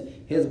gentleness,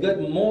 his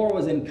good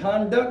morals and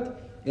conduct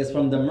is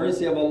from the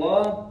mercy of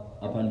Allah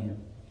upon him.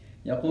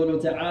 يقول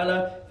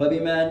تعالى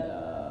فبما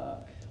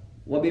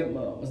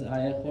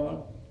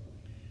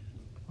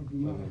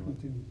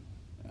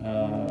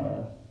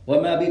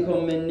وما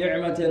بكم من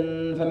نعمة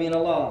فمن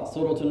الله.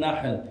 Surah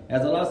Al-Nahl.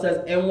 As Allah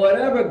says, and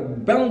whatever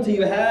bounty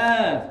you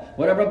have,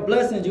 whatever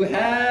blessings you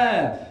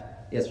have,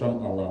 is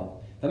from Allah.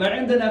 فما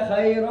عندنا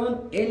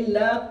خير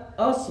إلا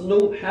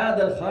أصل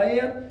هذا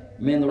الخير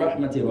من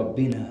رحمة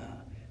ربنا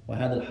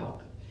وهذا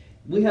الحق.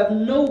 We have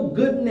no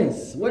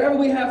goodness. Whatever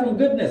we have from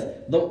goodness,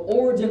 the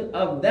origin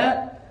of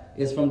that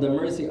is from the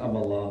mercy of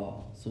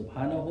Allah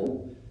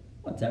subhanahu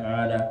wa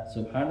ta'ala.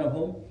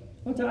 Subhanahu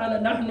wa ta'ala.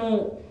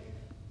 نحن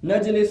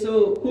نجلس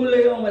كل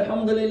يوم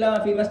الحمد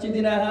لله في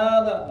مسجدنا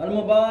هذا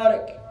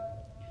المبارك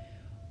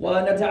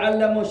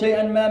ونتعلم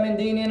شيئا ما من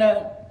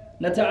ديننا،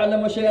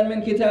 نتعلم شيئا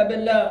من كتاب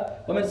الله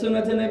ومن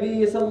سنة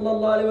النبي صلى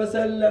الله عليه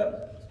وسلم.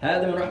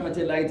 هذا من رحمة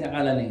الله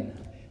تعالى علينا.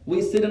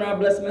 We sit in our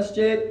blessed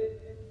masjid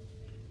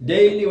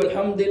daily,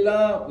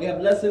 alhamdulillah. We have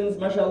lessons,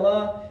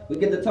 mashallah. We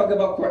get to talk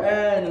about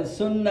Quran and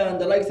Sunnah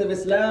and the likes of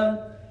Islam.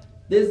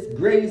 This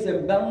grace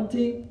and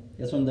bounty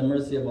is from the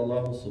mercy of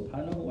Allah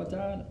subhanahu wa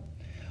ta'ala.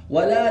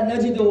 وَلَا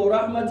نَجِدُهُ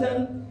رَحْمَةً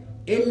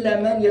إِلَّا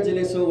مَنْ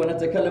يَجْلِسُ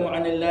وَنَتَكَلَّمُ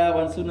عَنِ اللَّهِ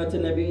وَعَنْ سُنَّةِ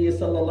النَّبِيِّ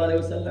صَلَّى اللَّهُ عَلَيْهِ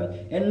وَسَلَّمَ.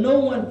 And no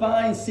one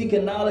finds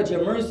seeking knowledge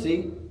and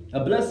mercy,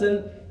 a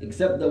blessing,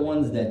 except the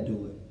ones that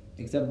do it.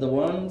 Except the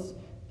ones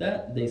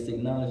that they seek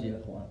knowledge, ya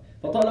akhwan.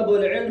 فَطَلَبُ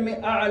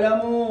الْعِلْمِ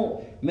أَعْلَمُ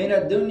مِنَ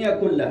الدُّنْيَا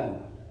كُلَّهَا.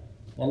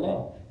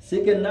 Wallah,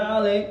 seeking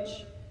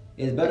knowledge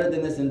is better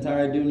than this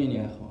entire dunya,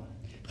 ya akhwan.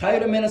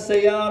 خَيْرٌ مِنَ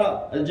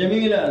السَّيَّارَةِ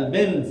الْجَمِيلَةِ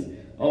الْبِنْز.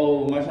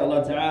 Oh,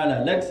 mashallah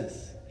ta'ala,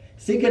 Lexus.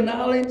 Seeking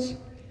knowledge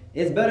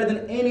is better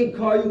than any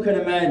car you can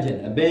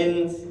imagine. A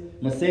Benz,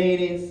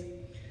 Mercedes.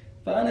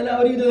 فأنا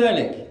لا أريد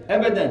ذلك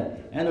أبدا.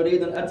 أنا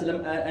أريد أن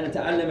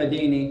أتعلم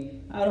ديني.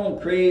 I don't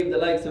crave the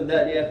likes of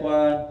that, ya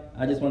ikhwan.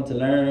 I just want to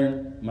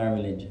learn my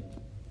religion.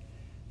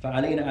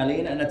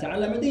 علينا أن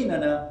نتعلم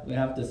ديننا. We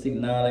have to seek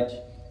knowledge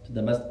to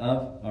the best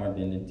of our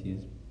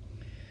abilities.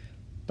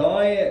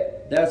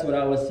 That's what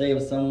I would say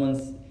if someone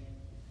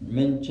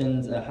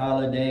mentions a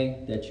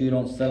holiday that you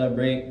don't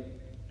celebrate.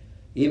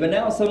 Even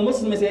now some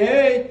Muslims say,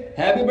 hey,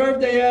 happy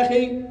birthday يا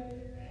أخي.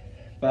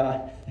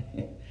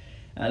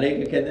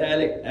 عليك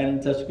كذلك أن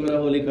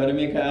تشكره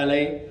لكرمك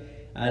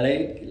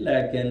عليك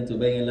لكن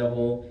تبين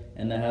له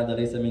أن هذا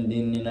ليس من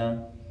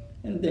ديننا.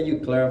 And then you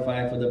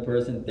clarify for the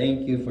person,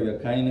 thank you for your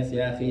kindness,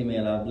 Ya akhi, may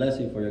Allah bless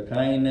you for your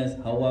kindness.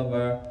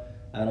 However,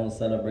 I don't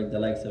celebrate the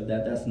likes of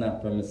that. That's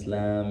not from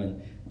Islam,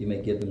 and you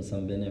may give them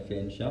some benefit,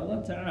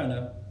 inshallah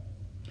ta'ala.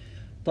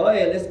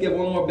 Let's give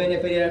one more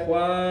benefit, ya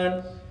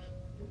ikhwan.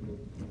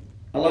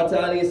 Allah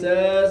ta'ala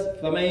says,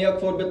 فَمَنْ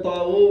يَكْفُرْ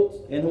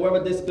بِالطَّاغُوتِ, and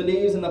whoever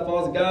disbelieves in the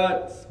false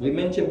gods. We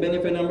mentioned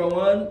benefit number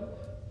 1.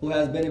 Who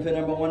has benefit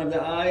number 1 of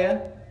the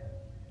ayah?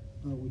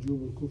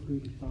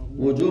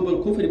 وجوب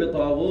الكفر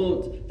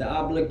بالطاغوت, the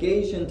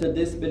obligation to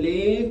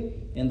disbelieve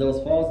in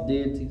those false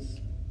deities.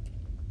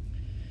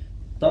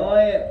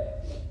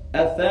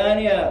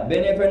 الثانية,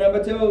 benefit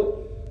number 2.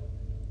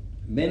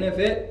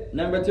 Benefit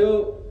number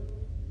 2.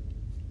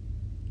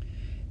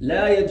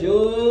 لا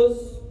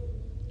يجوز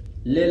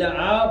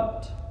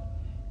للعبد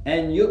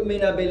أن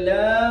يؤمن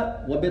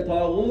بالله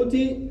وبطاغوت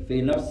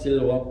في نفس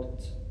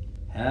الوقت.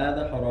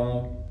 هذا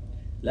حرام.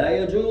 لا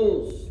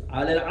يجوز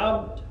على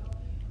العبد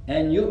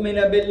أن يؤمن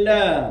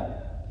بالله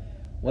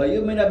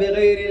ويؤمن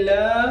بغير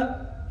الله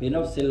في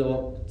نفس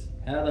الوقت.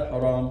 هذا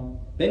حرام.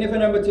 Benefit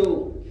number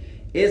 2.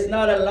 It's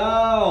not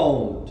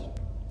allowed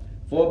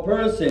for a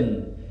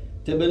person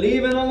to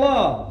believe in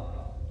Allah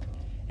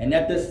and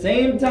at the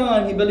same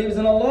time he believes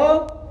in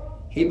Allah,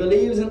 he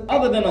believes in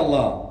other than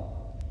Allah.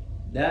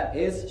 That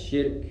is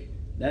shirk.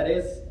 That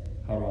is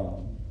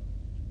haram.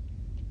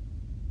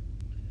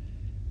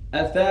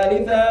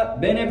 الثالثة,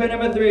 benefit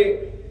number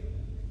 3.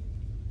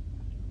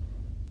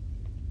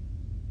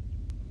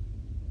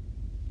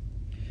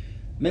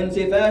 من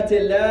صفات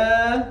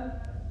الله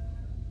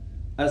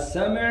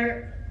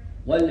السمع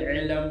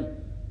والعلم.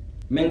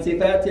 من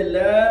صفات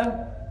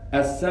الله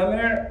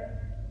السمع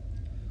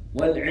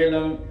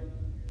والعلم.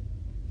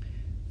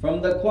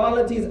 From the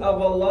qualities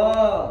of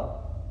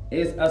Allah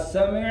is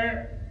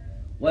as-sam'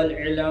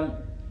 wal-ilm.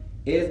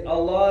 Is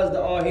Allah is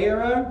the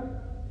all-hearer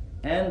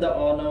and the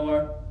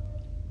all-knower.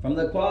 From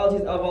the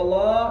qualities of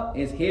Allah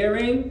is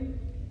hearing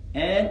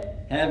and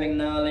having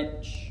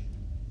knowledge.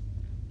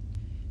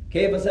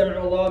 كيف سمع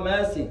الله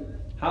ماسي?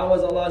 How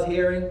is Allah's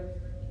hearing?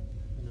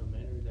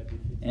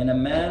 In a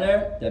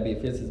manner that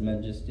befits His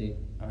Majesty.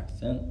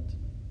 Accent.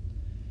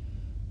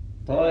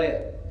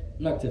 طيب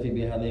نكتفي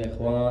بهذا يا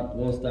إخوان.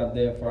 We'll stop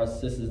there for our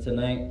sisters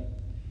tonight.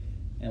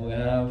 And we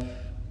have,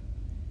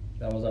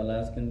 that was our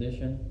last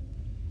condition.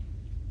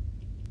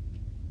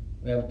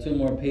 We have 2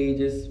 more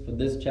pages for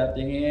this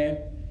chapter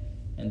here.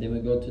 And then we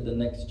go to the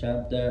next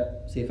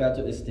chapter.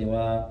 Sifatul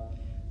Istiwa.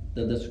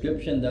 The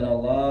description that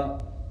Allah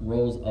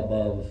rose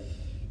above.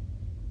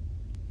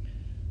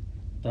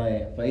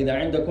 طيب فإذا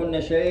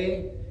عندكن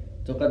شيء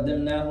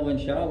تقدمناه إن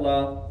شاء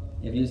الله.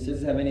 If you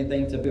sisters have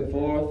anything to put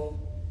forth,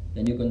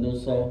 then you can do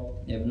so.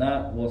 If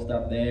not, we'll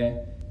stop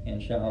there.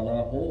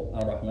 Insha'Allah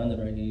ar-Rahman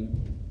ar-Rahim.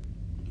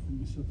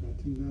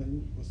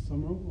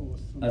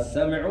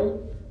 السمع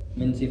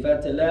من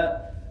صفات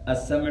الله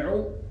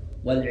السمع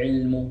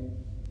والعلم.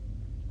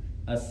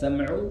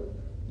 السمع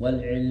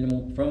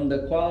والعلم. From the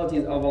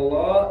qualities of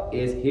Allah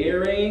is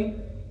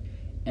hearing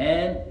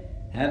and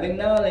having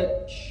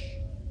knowledge.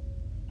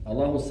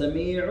 Allahu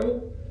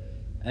Sami'u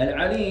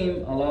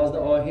Al-Alim. Allah is the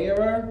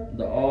all-hearer,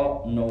 the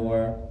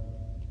all-knower.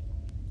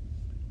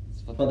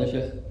 Father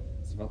Sheikh.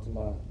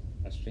 Sifatullah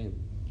Ashrin,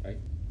 right?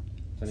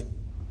 20?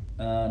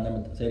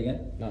 Say it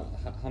again. No,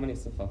 how many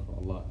sifat for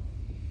Allah?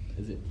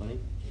 Is it 20?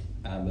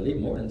 I believe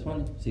more than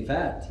 20.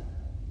 Sifat.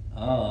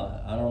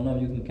 I don't know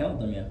if you can count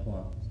them yet.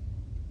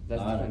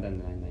 That's different than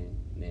the 99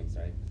 names,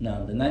 right?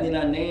 No, the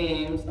 99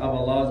 names of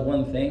Allah is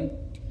one thing.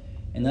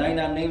 And the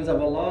 99 names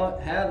of Allah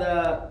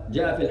هذا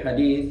جاء في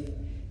الحديث.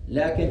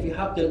 لكن في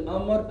حق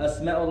الأمر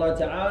أسماء الله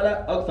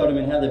تعالى أكثر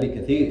من هذا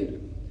بكثير.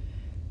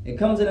 It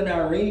comes in a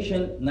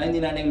narration,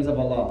 99 names of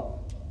Allah.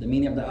 The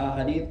meaning of the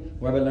ahadith,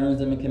 whoever learns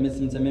them and commits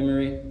them to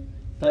memory.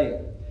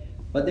 طيب.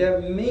 But there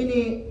are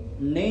many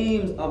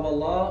names of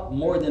Allah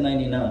more than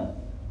 99. And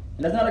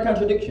that's not a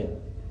contradiction.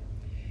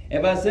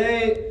 If I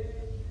say,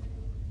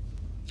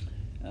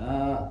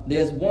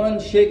 there's one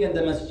sheikh in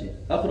the masjid.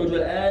 أخرج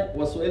الآن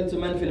وسئلت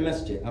من في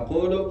المسجد.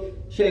 أقول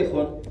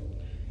شيخ.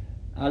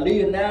 I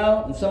leave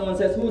now and someone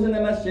says, who's in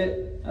the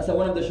masjid? I said,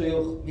 one of the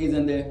shuyukh, he's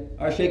in there.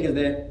 Our sheikh is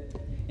there.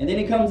 And then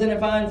he comes in and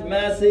finds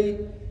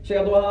Masi, Sheikh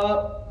Abdul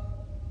Wahab,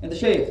 and the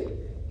sheikh.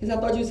 He said,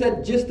 I thought you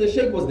said just the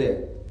sheikh was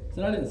there. I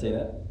said, I didn't say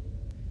that.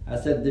 I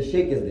said the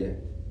sheikh is there.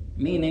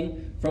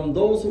 Meaning, from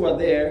those who are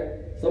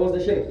there, so is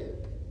the sheikh.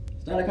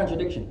 It's not a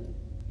contradiction.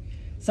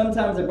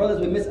 Sometimes the brothers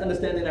will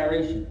misunderstand the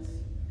narrations.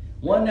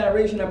 One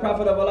narration, the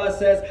Prophet of Allah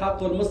says, حَقُّ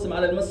الْمُسْلِمِ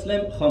عَلَى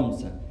الْمُسْلِمِ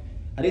خَمْسَ.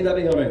 Hadith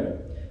Abi Hurairah.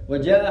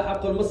 وَجَاءَ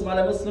حَقُّ الْمُسْلِمِ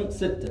عَلى الْمُسْلِمِ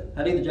سِتَّ.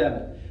 Hadith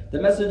Jabir. The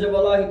Messenger of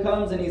Allah, he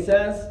comes and he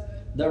says,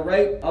 the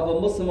right of a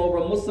Muslim over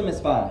a Muslim is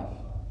 5.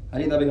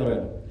 Hadith Abi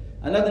Hurairah.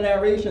 Another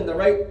narration, the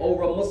right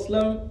over a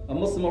Muslim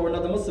over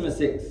another Muslim is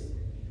 6.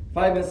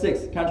 5 and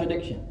 6,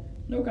 contradiction.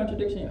 No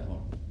contradiction, ya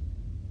akhwan.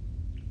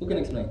 Who can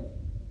explain?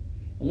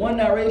 One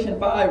narration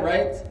 5,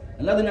 right?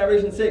 Another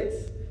narration 6.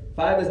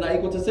 5 is not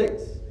equal to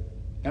 6.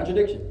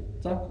 Contradiction.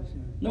 So,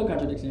 no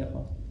contradiction, ya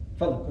akhwan.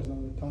 Further. Because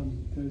at the time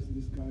he tells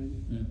this guy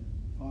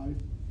 5,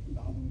 the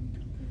other one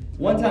can tell.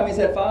 One time he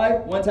said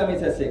 5, one time he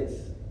said 6.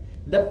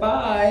 The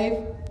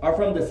 5 are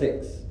from the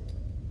 6.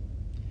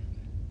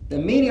 The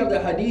meaning of the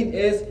hadith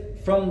is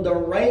from the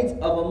rights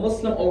of a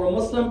Muslim over a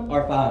Muslim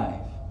are 5.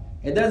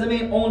 It doesn't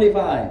mean only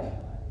 5.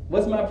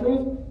 What's my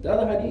proof? The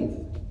other hadith.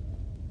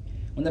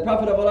 When the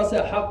Prophet of Allah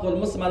said, Haqqul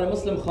Muslim ala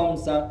Muslim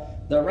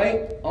khamsa, the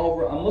right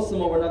over a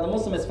Muslim over another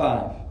Muslim is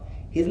 5.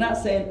 He's not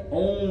saying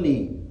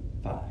only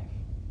 5.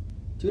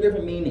 Two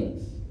different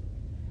meanings.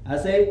 I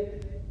say,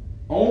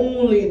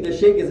 only the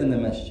sheikh is in the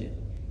masjid.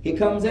 He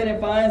comes in and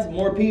finds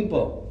more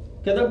people.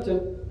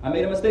 Kadabtu, I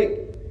made a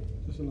mistake.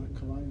 Just like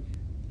Kabair.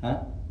 Huh?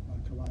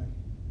 Like Kabair.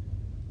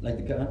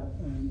 Like the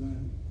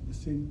And the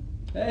sin.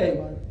 Hey,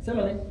 Kabair.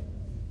 similarly.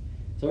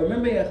 So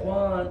remember يا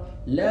إخوان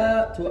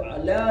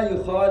لا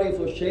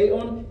يخالف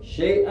شيء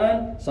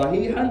شيئا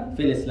صحيحا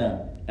في الإسلام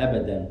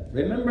أبدا.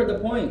 Remember the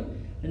point.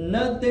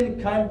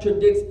 Nothing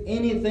contradicts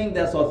anything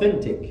that's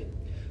authentic.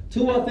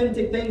 Two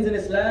authentic things in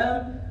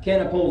Islam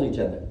can't oppose each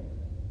other.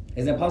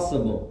 It's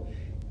impossible.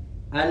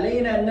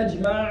 علينا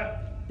نجمع.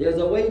 There's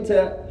a way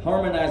to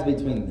harmonize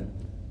between them.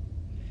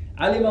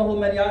 علمه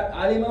من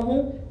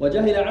علمه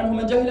وجهل عنه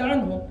من جهل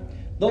عنه.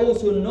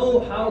 Those who know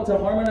how to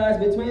harmonize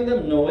between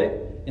them know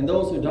it, and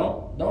those who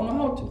don't know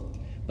how to.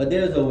 But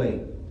there's a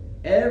way.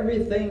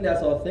 Everything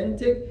that's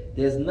authentic,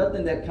 there's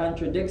nothing that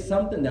contradicts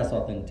something that's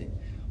authentic.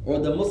 Or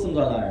the Muslims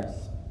are liars.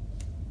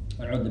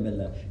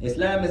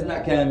 Islam is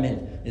not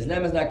kamil.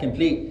 Islam is not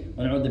complete.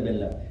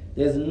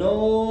 There's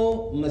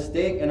no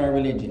mistake in our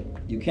religion.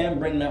 You can't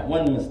bring not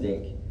one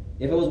mistake.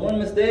 If it was one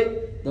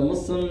mistake, the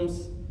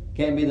Muslims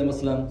can't be the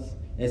Muslims.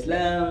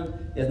 Islam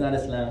is not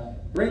Islam.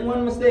 Bring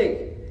one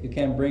mistake, you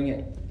can't bring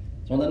it.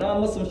 So when the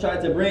non-Muslims try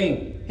to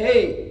bring,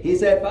 hey, he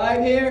said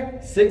 5 here,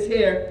 6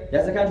 here,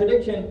 that's a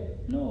contradiction.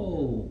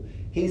 No,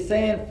 he's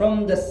saying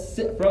from the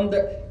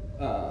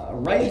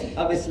right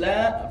of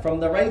Islam, from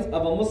the right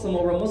of a Muslim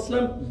over a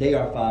Muslim, they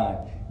are 5.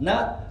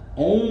 Not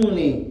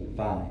only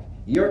 5.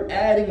 You're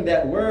adding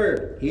that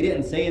word. He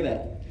didn't say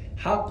that.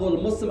 حق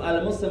المسلم على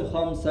المسلم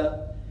 5.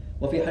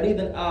 وفي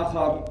حديث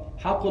آخر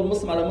حق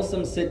المسلم على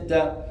المسلم 6.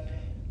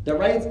 The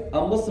rights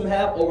a Muslim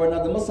have over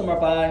another Muslim are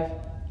 5.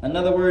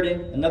 Another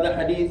wording, another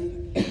hadith.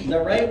 The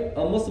right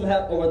a Muslim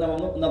have over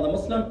another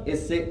Muslim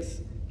is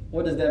 6.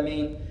 What does that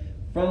mean?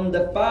 From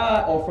the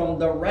 5, or from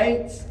the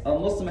rights a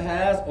Muslim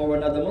has over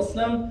another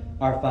Muslim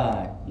are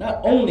 5.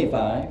 Not only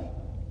 5,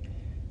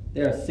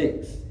 there are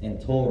 6 in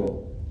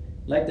total.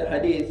 Like the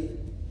hadith,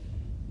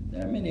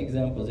 there are many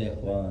examples, يا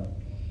إخوان.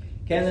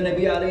 كان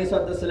النبي عليه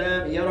الصلاة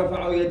والسلام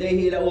يرفع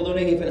يديه إلى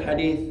أذنيه في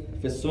الحديث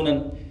في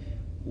السنن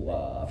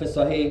وفي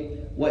الصحيح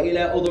وإلى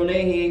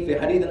أذنيه في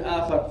حديث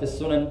آخر في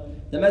السنن.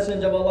 The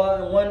Messenger of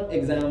Allah, in one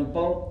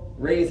example,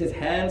 raised his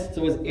hands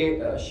to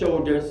his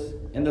shoulders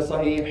in the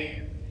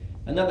Sahih.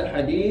 Another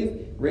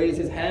hadith, raised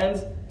his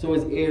hands to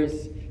his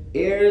ears.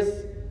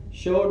 Ears,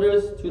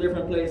 shoulders, two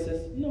different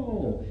places.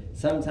 No.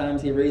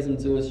 Sometimes he raised them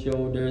to his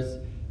shoulders.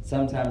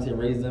 Sometimes he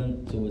raised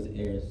them to his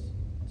ears.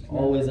 It's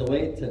always a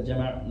way to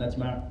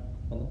najma'.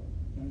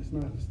 It's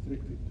not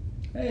restricted.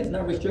 Hey, it's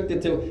not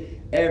restricted to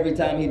every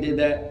time he did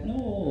that.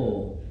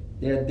 No.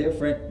 There are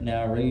different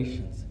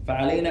narrations.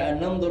 فعلينا أن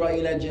ننظر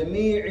إلى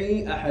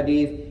جميع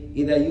أحاديث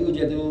إذا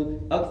يوجد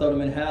أكثر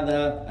من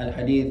هذا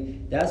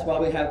الحديث. That's why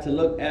we have to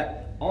look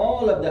at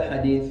all of the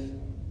hadith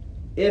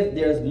if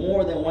there's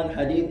more than one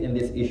hadith in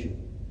this issue.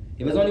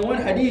 If there's only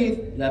one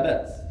hadith, لا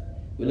بأس.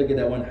 We look at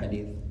that one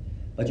hadith.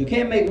 But you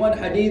can't make one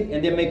hadith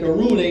and then make a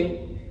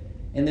ruling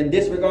and then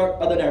disregard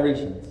other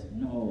narrations.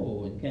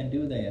 No, you can't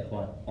do that, ya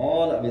ikhwan.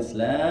 All of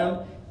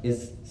Islam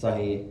is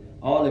sahih.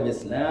 All of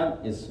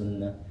Islam is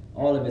sunnah.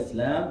 All of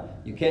Islam,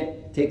 you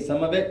can't take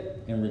some of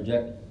it and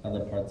reject other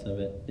parts of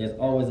it. There's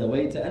always a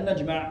way to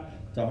najma',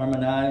 to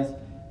harmonize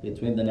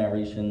between the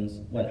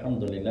narrations.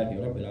 Walhamdulillahi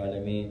Rabbil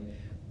Alameen.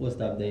 We'll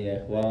stop there, ya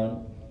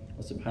ikhwan.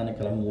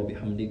 وسبحانك اللهم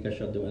وبحمدك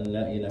أشهد أن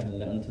لا إله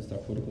إلا أنت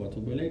أستغفرك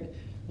وأتوب إليك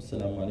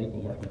والسلام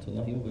عليكم ورحمة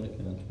الله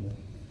وبركاته.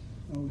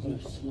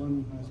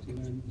 One has to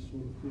learn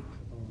Usul al-Fiqh.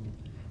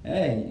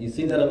 Hey, you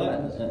see that a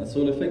lot.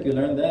 Usul al-Fiqh, you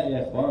learn that,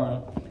 ya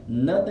ikhwan.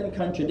 Nothing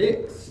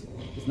contradicts.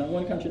 It's not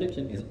one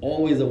contradiction. It's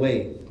always a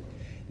way.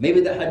 Maybe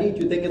the hadith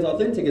you think is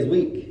authentic is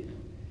weak.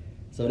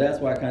 So that's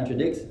why it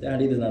contradicts. The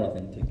hadith is not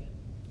authentic.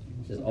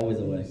 There's always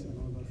a way.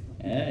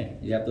 Hey,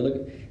 you have to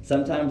look.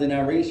 Sometimes the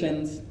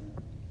narrations,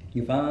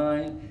 you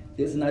find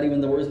this is not even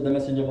the words of the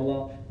Messenger of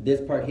Allah.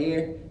 This part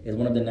here is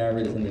one of the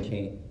narrators in the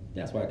chain.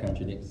 That's why it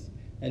contradicts.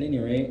 At any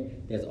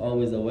rate, there's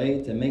always a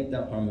way to make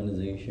that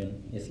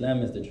harmonization.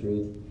 Islam is the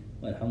truth.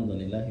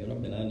 Alhamdulillahi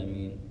Rabbil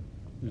Alameen.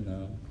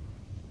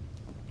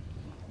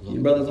 You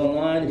brothers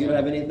online, if you don't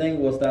have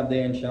anything, we'll stop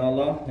there,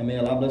 inshallah. And may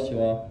Allah bless you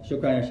all.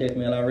 Shukran, ya Shaykh.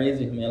 May Allah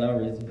raise you. May Allah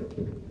raise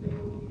you.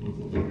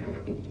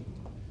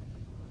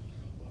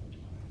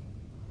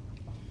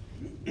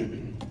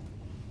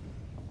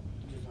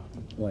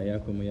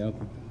 وإياكم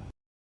وإياكم